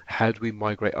services, how do we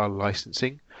migrate our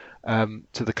licensing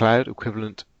to the cloud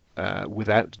equivalent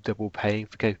without double paying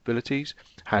for capabilities?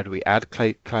 How do we add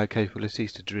cloud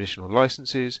capabilities to traditional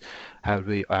licenses? How do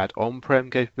we add on-prem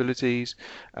capabilities,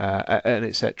 and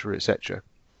et cetera, et cetera?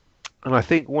 And I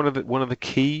think one of the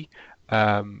key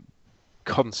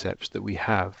concepts that we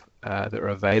have that are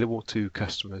available to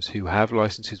customers who have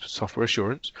licenses with software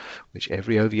assurance, which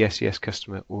every OVSCS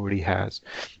customer already has,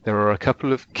 there are a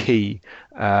couple of key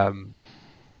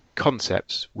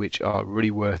concepts which are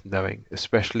really worth knowing,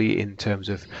 especially in terms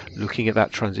of looking at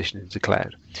that transition into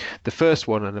cloud. The first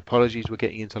one, and apologies we're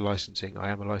getting into licensing, I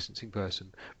am a licensing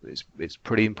person, but it's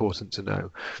pretty important to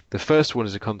know. The first one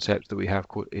is a concept that we have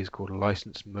called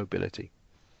license mobility.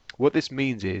 What this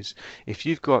means is, if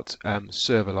you've got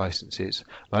server licenses,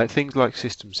 like things like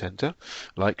System Center,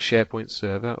 like SharePoint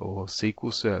Server or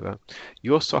SQL Server,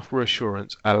 your software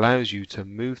assurance allows you to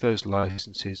move those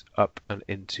licenses up and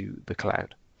into the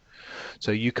cloud.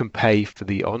 So you can pay for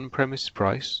the on-premise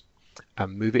price,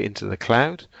 and move it into the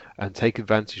cloud and take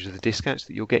advantage of the discounts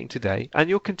that you're getting today, and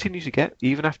you'll continue to get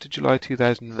even after July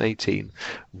 2018,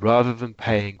 rather than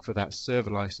paying for that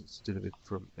server license delivered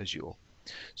from Azure.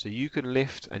 So you can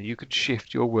lift and you can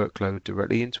shift your workload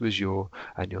directly into Azure,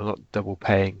 and you're not double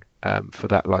paying for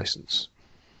that license.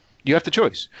 You have the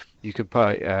choice. You can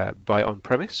buy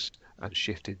on-premise and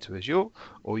shift into Azure,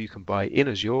 or you can buy in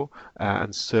Azure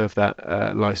and serve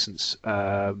that license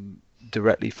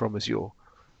directly from Azure.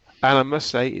 And I must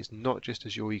say, it's not just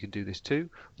Azure you can do this too.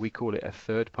 We call it a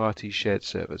third-party shared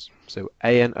servers. So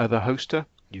another hoster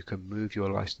you can move your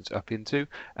license up into,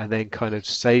 and then kind of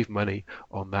save money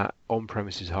on that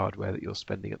on-premises hardware that you're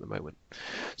spending at the moment.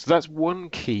 So that's one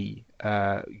key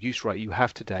use right you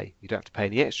have today. You don't have to pay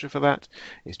any extra for that.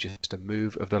 It's just a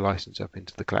move of the license up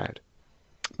into the cloud.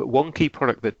 But one key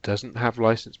product that doesn't have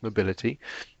license mobility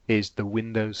is the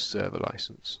Windows Server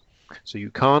license. So you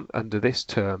can't, under this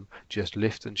term, just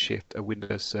lift and shift a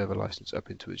Windows Server license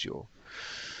up into Azure.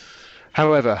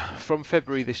 However, from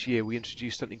February this year, we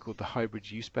introduced something called the hybrid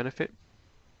use benefit,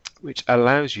 which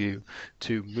allows you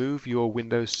to move your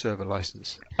Windows Server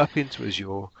license up into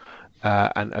Azure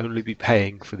and only be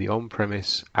paying for the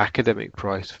on-premise academic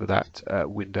price for that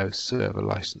Windows Server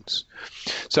license.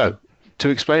 So, to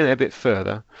explain it a bit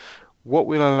further, what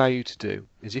we'll allow you to do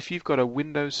is, if you've got a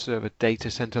Windows Server data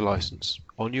center license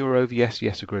on your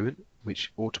OVSES agreement,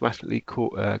 which automatically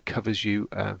covers you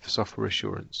for software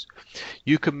assurance,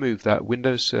 you can move that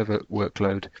Windows Server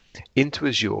workload into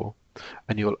Azure,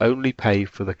 and you'll only pay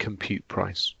for the compute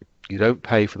price. You don't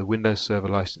pay for the Windows Server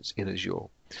license in Azure.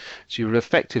 So you're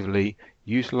effectively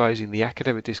utilizing the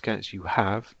academic discounts you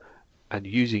have and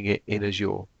using it in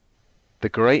Azure. The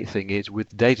great thing is, with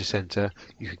the data center,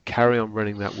 you can carry on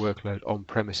running that workload on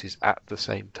premises at the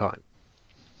same time.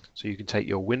 So you can take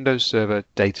your Windows Server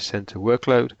data center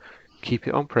workload, keep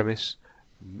it on premise,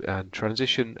 and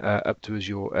transition up to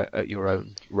Azure at your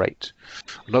own rate.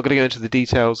 I'm not going to go into the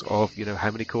details of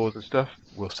how many cores and stuff.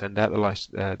 We'll send out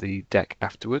the deck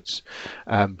afterwards.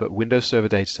 But Windows Server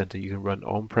Data Center you can run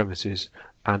on premises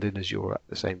and in Azure at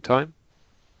the same time.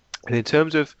 And in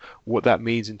terms of what that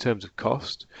means in terms of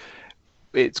cost,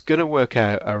 it's going to work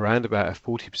out around about a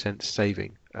 40%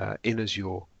 saving in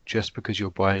Azure, just because you're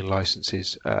buying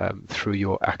licenses through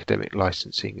your academic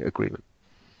licensing agreement.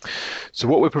 So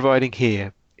what we're providing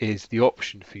here is the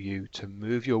option for you to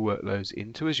move your workloads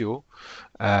into Azure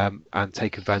and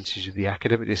take advantage of the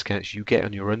academic discounts you get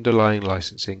on your underlying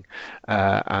licensing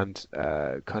and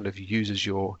kind of use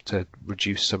Azure to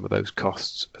reduce some of those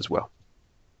costs as well.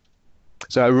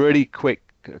 So a really quick,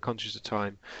 conscious of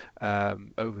time,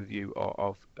 overview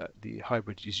of the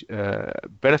hybrid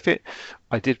benefit.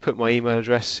 I did put my email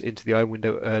address into the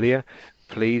iWindow earlier.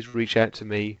 Please reach out to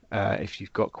me if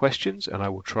you've got questions, and I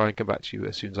will try and come back to you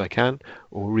as soon as I can,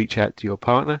 or reach out to your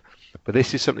partner. But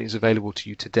this is something that's available to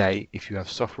you today if you have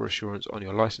software assurance on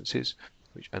your licenses,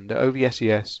 which under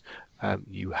OVSES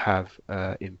you have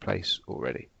in place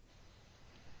already.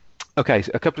 Okay,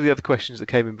 so a couple of the other questions that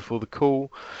came in before the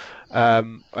call.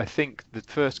 I think the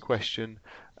first question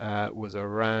was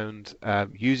around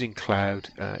using cloud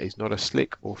is not a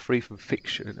slick or free from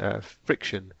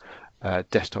friction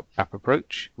desktop app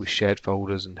approach with shared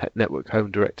folders and network home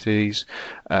directories.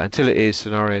 Until it is,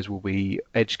 scenarios will be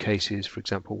edge cases, for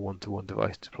example, one-to-one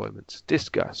device deployments.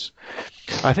 Discuss.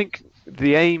 I think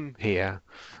the aim here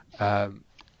from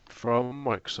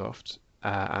Microsoft,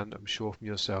 and I'm sure from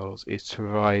yourselves, is to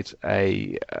provide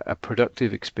a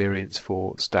productive experience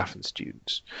for staff and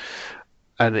students.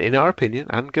 And in our opinion,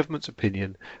 and government's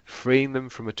opinion, freeing them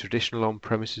from a traditional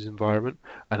on-premises environment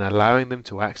and allowing them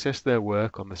to access their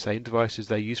work on the same devices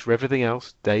they use for everything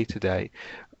else day to day,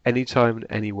 anytime and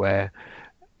anywhere,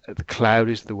 the cloud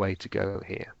is the way to go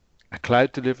here. A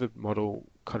cloud delivered model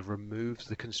kind of removes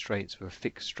the constraints of a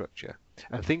fixed structure.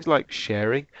 And things like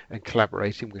sharing and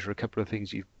collaborating, which are a couple of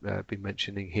things you've been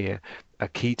mentioning here, are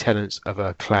key tenets of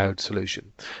a cloud solution.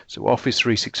 So Office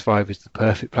 365 is the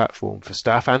perfect platform for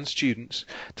staff and students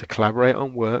to collaborate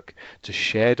on work, to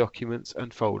share documents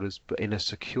and folders, but in a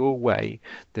secure way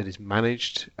that is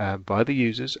managed by the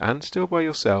users and still by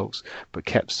yourselves, but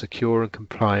kept secure and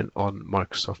compliant on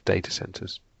Microsoft data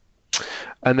centers.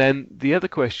 And then the other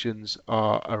questions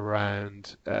are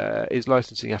around, is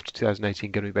licensing after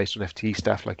 2018 going to be based on FTE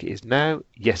staff like it is now?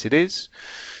 Yes, it is.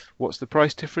 What's the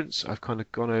price difference? I've kind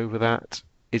of gone over that.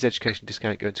 Is education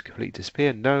discount going to completely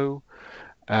disappear? No.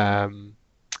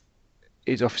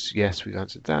 Is Office? Yes, we've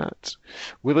answered that.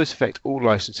 Will this affect all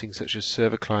licensing, such as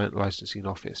server client licensing in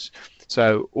Office?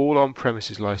 So all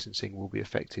on-premises licensing will be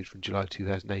affected from July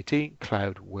 2018.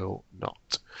 Cloud will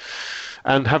not.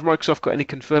 And have Microsoft got any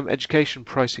confirmed education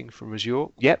pricing from Azure?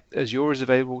 Yep, Azure is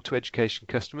available to education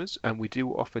customers, and we do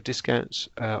offer discounts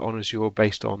on Azure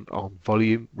based on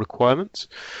volume requirements.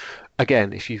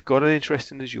 Again, if you've got an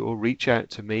interest in Azure, reach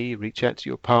out to me, reach out to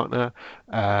your partner,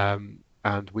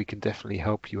 and we can definitely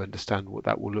help you understand what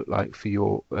that will look like for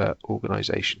your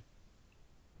organization.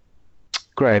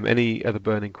 Graham, any other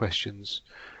burning questions?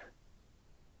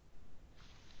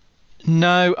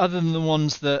 No, other than the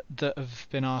ones that have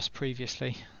been asked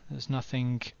previously. There's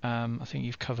nothing. I think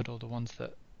you've covered all the ones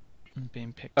that are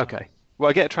being picked up. Okay. Well,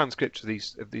 I get a transcript of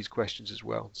these questions as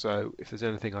well. So if there's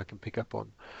anything I can pick up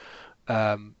on.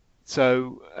 That's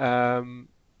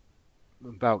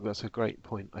a great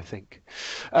point, I think.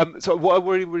 So what I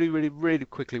really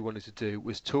quickly wanted to do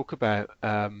was talk about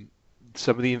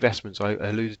some of the investments I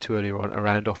alluded to earlier on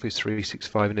around Office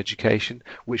 365 in education,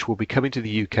 which will be coming to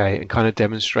the UK, and kind of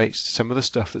demonstrates some of the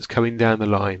stuff that's coming down the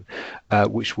line,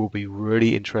 which will be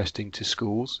really interesting to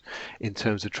schools in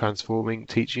terms of transforming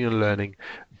teaching and learning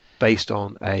based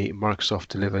on a Microsoft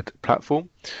delivered platform.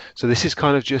 So this is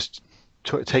kind of just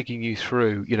taking you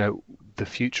through, the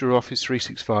future of Office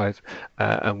 365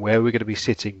 and where we're going to be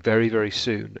sitting very, very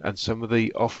soon, and some of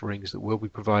the offerings that we'll be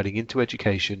providing into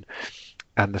education.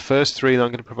 And the first three that I'm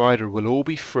going to provide will all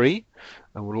be free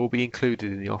and will all be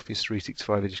included in the Office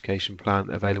 365 education plan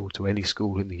available to any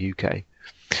school in the UK.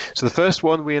 So the first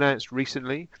one we announced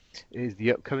recently is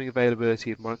the upcoming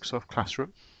availability of Microsoft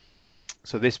Classroom.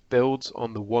 So this builds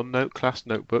on the OneNote class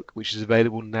notebook, which is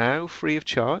available now free of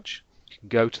charge. You can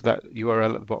go to that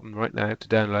URL at the bottom right now to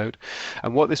download.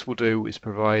 And what this will do is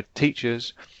provide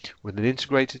teachers with an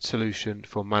integrated solution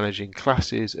for managing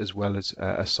classes as well as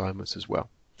assignments as well.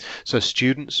 So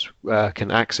students can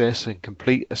access and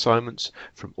complete assignments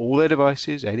from all their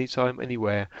devices, anytime,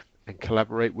 anywhere, and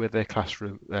collaborate with their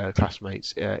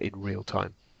classmates in real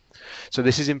time. So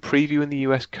this is in preview in the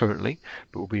US currently,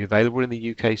 but will be available in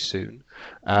the UK soon.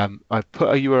 I've put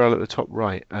a URL at the top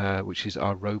right, which is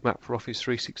our roadmap for Office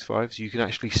 365, so you can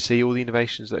actually see all the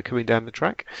innovations that are coming down the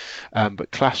track.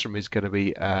 But Classroom is going to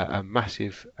be a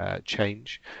massive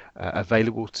change,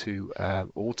 available to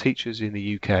all teachers in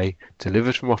the UK,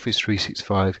 delivered from Office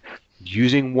 365,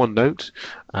 using OneNote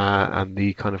and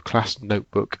the kind of class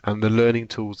notebook and the learning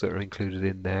tools that are included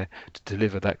in there to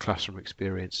deliver that classroom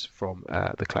experience from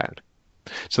the cloud.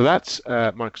 So that's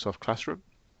Microsoft Classroom.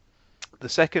 The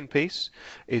second piece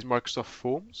is Microsoft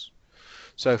Forms.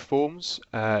 So Forms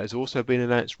has also been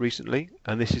announced recently,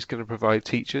 and this is going to provide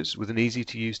teachers with an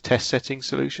easy-to-use test setting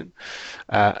solution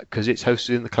because it's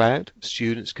hosted in the cloud.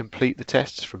 Students complete the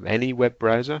tests from any web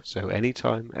browser, so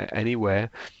anytime, anywhere,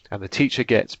 and the teacher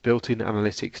gets built-in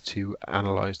analytics to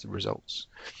analyze the results.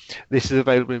 This is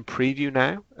available in preview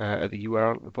now at the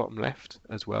URL at the bottom left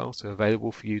as well, so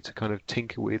available for you to kind of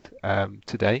tinker with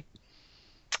today.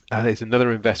 There's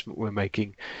another investment we're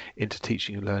making into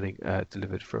teaching and learning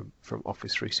delivered from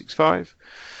Office 365.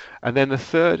 And then the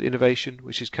third innovation,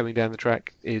 which is coming down the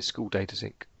track, is School Data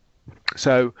Sync.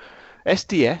 So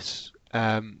SDS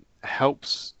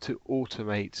helps to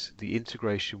automate the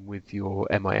integration with your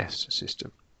MIS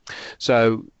system.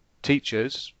 So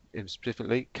teachers,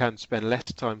 specifically, can spend less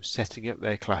time setting up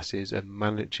their classes and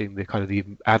managing the kind of the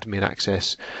admin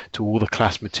access to all the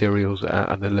class materials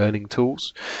and the learning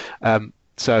tools.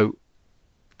 So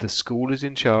the school is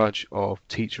in charge of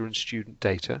teacher and student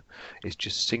data. It's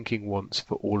just syncing once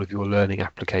for all of your learning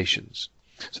applications.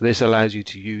 So this allows you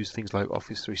to use things like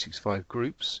Office 365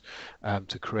 groups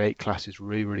to create classes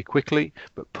really, really quickly,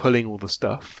 but pulling all the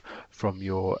stuff from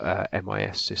your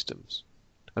MIS systems.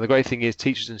 And the great thing is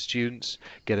teachers and students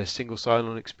get a single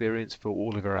sign-on experience for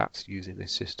all of our apps using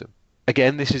this system.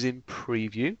 Again, this is in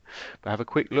preview, but have a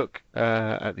quick look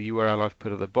at the URL I've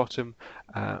put at the bottom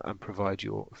and provide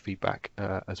your feedback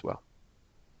as well.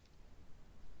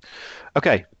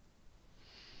 Okay,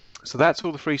 so that's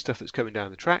all the free stuff that's coming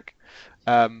down the track.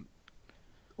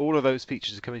 All of those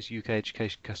features are coming to UK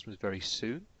education customers very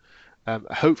soon.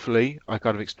 Hopefully, I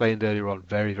kind of explained earlier on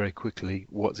very, very quickly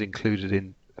what's included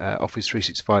in Office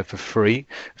 365 for free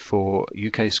for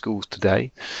UK schools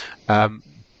today.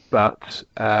 But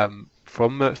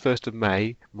from the 1st of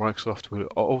May, Microsoft will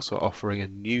also offering a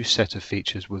new set of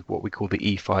features with what we call the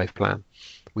E5 plan.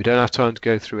 We don't have time to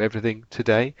go through everything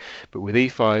today, but with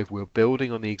E5, we're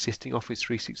building on the existing Office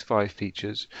 365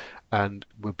 features, and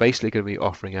we're basically going to be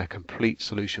offering a complete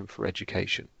solution for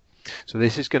education. So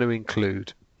this is going to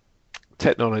include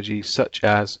technologies such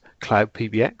as Cloud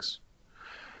PBX,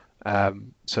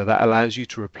 So that allows you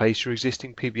to replace your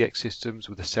existing PBX systems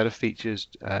with a set of features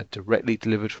directly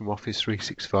delivered from Office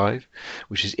 365,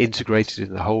 which is integrated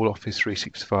in the whole Office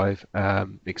 365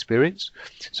 experience.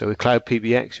 So with Cloud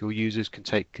PBX, your users can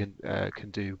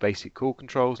do basic call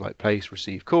controls like place,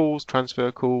 receive calls,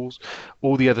 transfer calls,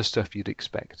 all the other stuff you'd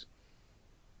expect.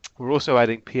 We're also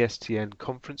adding PSTN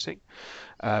conferencing,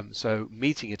 so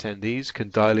meeting attendees can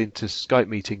dial into Skype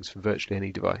meetings from virtually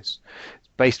any device.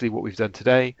 Basically what we've done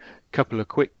today, a couple of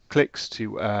quick clicks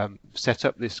to set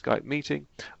up this Skype meeting.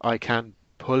 I can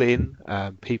pull in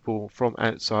people from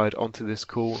outside onto this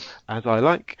call as I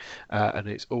like, and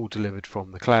it's all delivered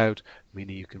from the cloud,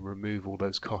 meaning you can remove all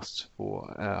those costs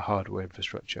for hardware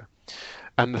infrastructure.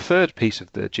 And the third piece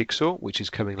of the jigsaw, which is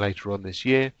coming later on this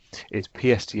year, is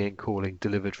PSTN calling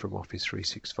delivered from Office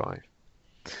 365.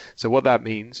 So what that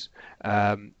means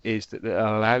is that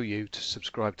it'll allow you to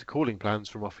subscribe to calling plans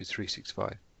from Office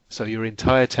 365. So your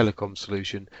entire telecom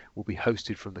solution will be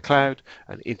hosted from the cloud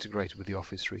and integrated with the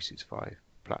Office 365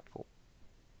 platform.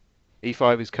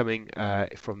 E5 is coming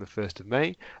from the 1st of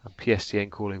May, and PSTN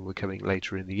calling will be coming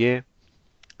later in the year.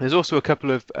 There's also a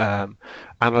couple of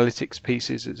analytics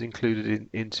pieces that's included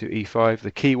into E5.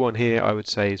 The key one here, I would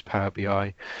say, is Power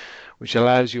BI, which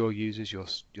allows your users, your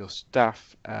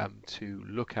staff, to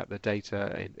look at the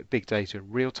data, in big data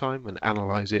in real time and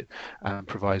analyze it, and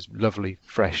provides lovely,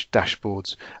 fresh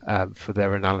dashboards for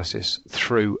their analysis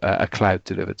through a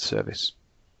cloud-delivered service.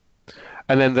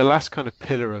 And then the last kind of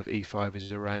pillar of E5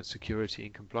 is around security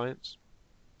and compliance.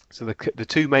 So the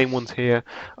two main ones here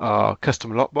are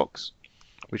custom lockbox,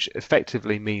 which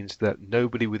effectively means that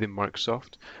nobody within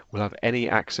Microsoft will have any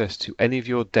access to any of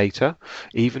your data,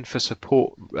 even for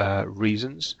support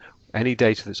reasons. Any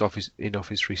data that's in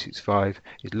Office 365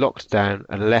 is locked down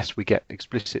unless we get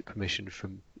explicit permission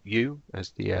from you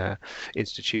as the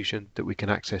institution that we can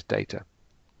access data.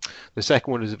 The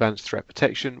second one is advanced threat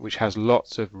protection, which has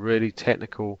lots of really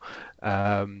technical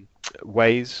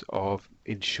ways of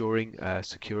ensuring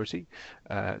security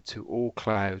to all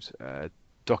cloud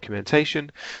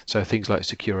documentation, so things like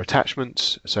secure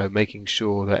attachments, so making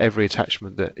sure that every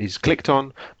attachment that is clicked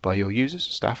on by your users,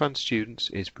 staff and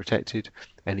students, is protected.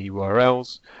 Any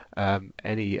URLs,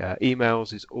 any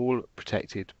emails is all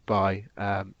protected by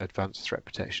advanced threat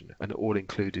protection, and all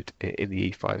included in the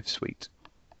E5 suite.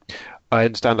 I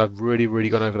understand I've really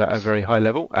gone over that at a very high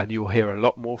level, and you'll hear a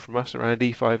lot more from us around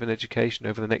E5 and education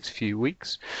over the next few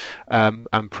weeks,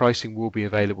 and pricing will be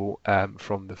available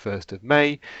from the 1st of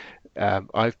May.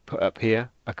 I've put up here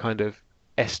a kind of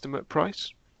estimate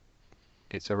price.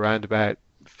 It's around about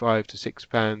 £5 to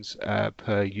 £6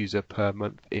 per user per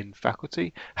month in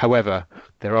faculty. However,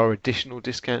 there are additional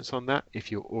discounts on that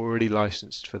if you're already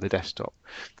licensed for the desktop.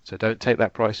 So don't take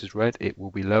that price as read. It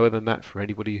will be lower than that for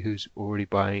anybody who's already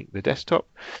buying the desktop,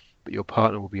 but your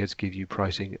partner will be able to give you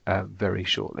pricing very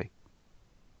shortly.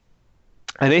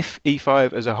 And if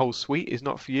E5 as a whole suite is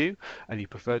not for you, and you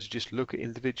prefer to just look at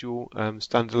individual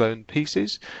standalone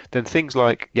pieces, then things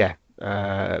like,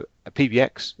 a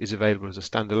PBX is available as a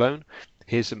standalone.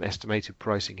 Here's some estimated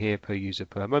pricing here per user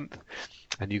per month.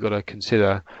 And you've got to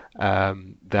consider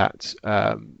that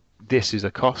this is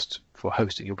a cost for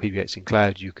hosting your PBX in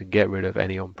cloud. You can get rid of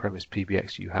any on-premise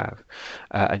PBX you have.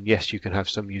 And yes, you can have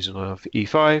some using on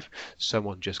E5, some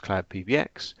on just cloud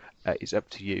PBX. It's up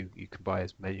to you. You can buy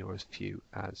as many or as few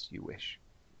as you wish.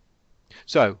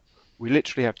 So we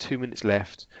literally have 2 minutes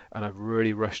left, and I've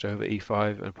really rushed over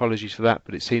E5, and apologies for that,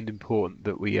 but it seemed important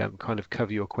that we kind of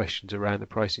cover your questions around the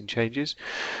pricing changes.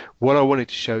 What I wanted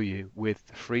to show you with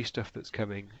the free stuff that's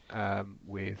coming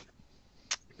with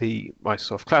the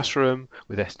Microsoft Classroom,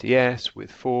 with STS,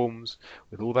 with Forms,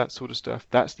 with all that sort of stuff,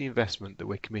 that's the investment that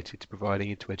we're committed to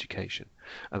providing into education.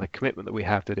 And the commitment that we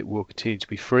have that it will continue to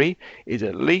be free is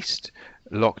at least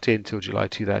locked in till July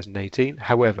 2018.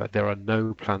 However, there are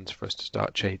no plans for us to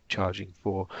start charging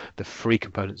for the free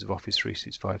components of Office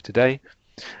 365 today.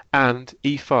 And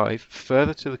E5,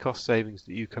 further to the cost savings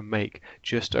that you can make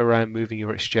just around moving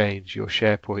your Exchange, your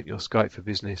SharePoint, your Skype for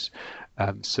Business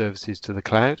services to the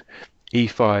cloud,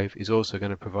 E5 is also going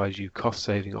to provide you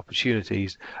cost-saving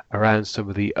opportunities around some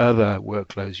of the other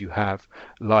workloads you have,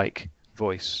 like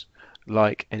voice,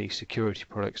 like any security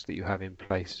products that you have in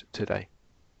place today.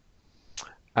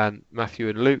 And Matthew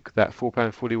and Luke, that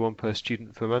 £4.41 per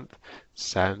student per month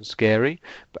sounds scary,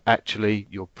 but actually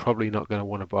you're probably not going to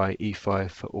want to buy E5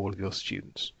 for all of your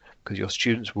students, because your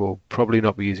students will probably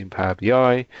not be using Power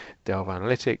BI, Delve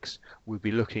Analytics. We'll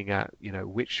be looking at,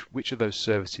 which of those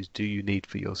services do you need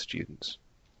for your students?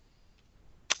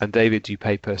 And David, do you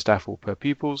pay per staff or per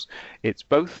pupils? It's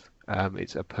both.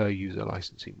 It's a per user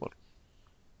licensing model.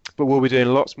 But we'll be doing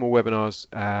lots more webinars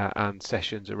and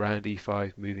sessions around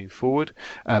E5 moving forward.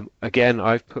 Again,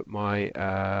 I've put my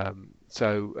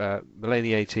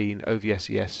Millennium 18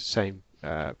 OVSES same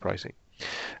pricing.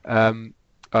 I'm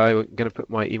going to put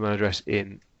my email address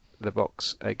in the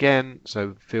box again,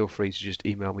 so feel free to just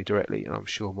email me directly, and I'm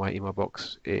sure my email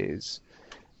box is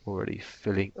already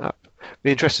filling up. In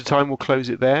the interest of time, we'll close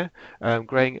it there.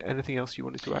 Graham, anything else you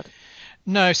wanted to add?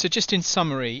 No, so just in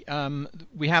summary,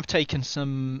 we have taken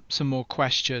some more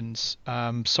questions.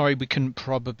 Sorry we couldn't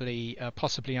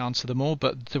possibly answer them all,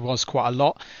 but there was quite a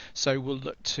lot. So we'll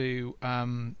look to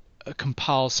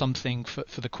compile something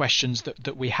for the questions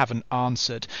that we haven't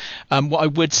answered. What I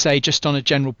would say, just on a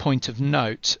general point of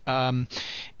note,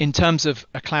 in terms of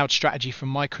a cloud strategy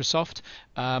from Microsoft,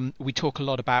 we talk a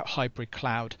lot about hybrid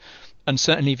cloud. And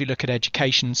certainly if you look at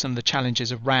education, some of the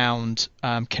challenges around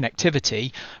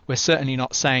connectivity, we're certainly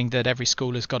not saying that every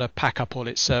school has got to pack up all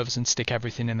its servers and stick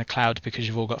everything in the cloud because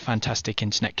you've all got fantastic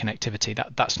internet connectivity.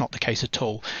 That's not the case at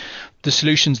all. The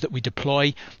solutions that we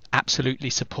deploy absolutely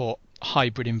support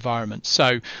hybrid environments.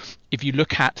 So if you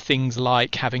look at things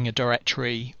like having a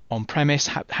directory on premise,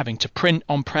 having to print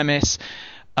on premise,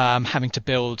 having to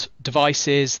build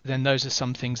devices, then those are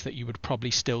some things that you would probably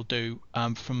still do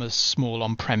from a small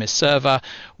on-premise server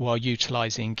while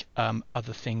utilizing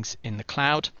other things in the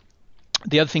cloud.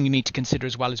 The other thing you need to consider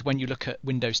as well is when you look at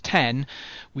Windows 10,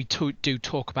 we do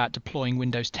talk about deploying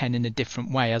Windows 10 in a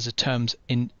different way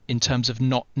in terms of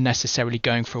not necessarily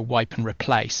going for a wipe and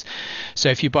replace. So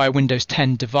if you buy a Windows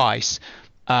 10 device,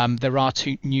 there are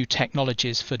two new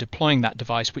technologies for deploying that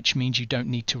device, which means you don't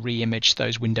need to re-image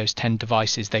those Windows 10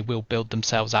 devices. They will build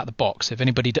themselves out of the box. If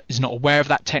anybody is not aware of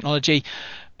that technology,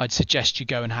 I'd suggest you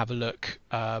go and have a look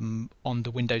on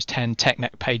the Windows 10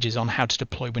 TechNet pages on how to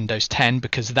deploy Windows 10,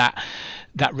 because that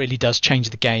really does change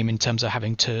the game in terms of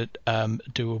having to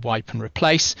do a wipe and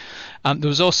replace. There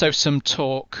was also some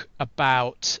talk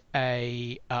about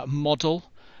a model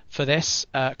for this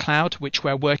cloud, which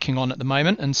we're working on at the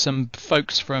moment, and some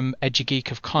folks from EduGeek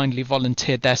have kindly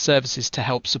volunteered their services to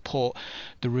help support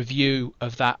the review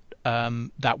of that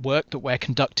work that we're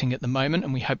conducting at the moment,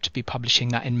 and we hope to be publishing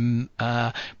that in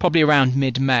probably around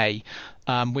mid-May,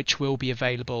 which will be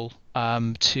available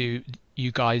to you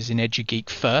guys in EduGeek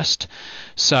first.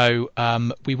 So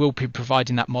we will be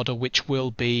providing that model, which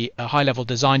will be a high-level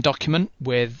design document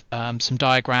with some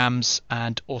diagrams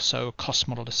and also a cost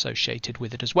model associated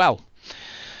with it as well.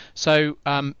 So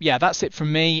yeah, that's it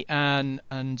from me, and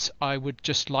I would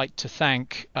just like to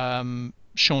thank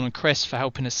Sean and Chris for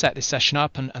helping us set this session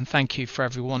up, and thank you for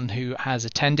everyone who has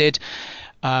attended.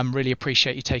 Really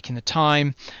appreciate you taking the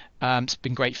time. It's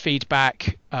been great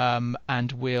feedback,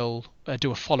 and we'll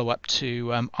do a follow-up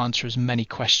to answer as many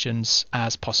questions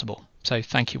as possible. So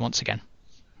thank you once again.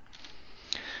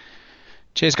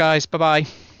 Cheers, guys. Bye-bye.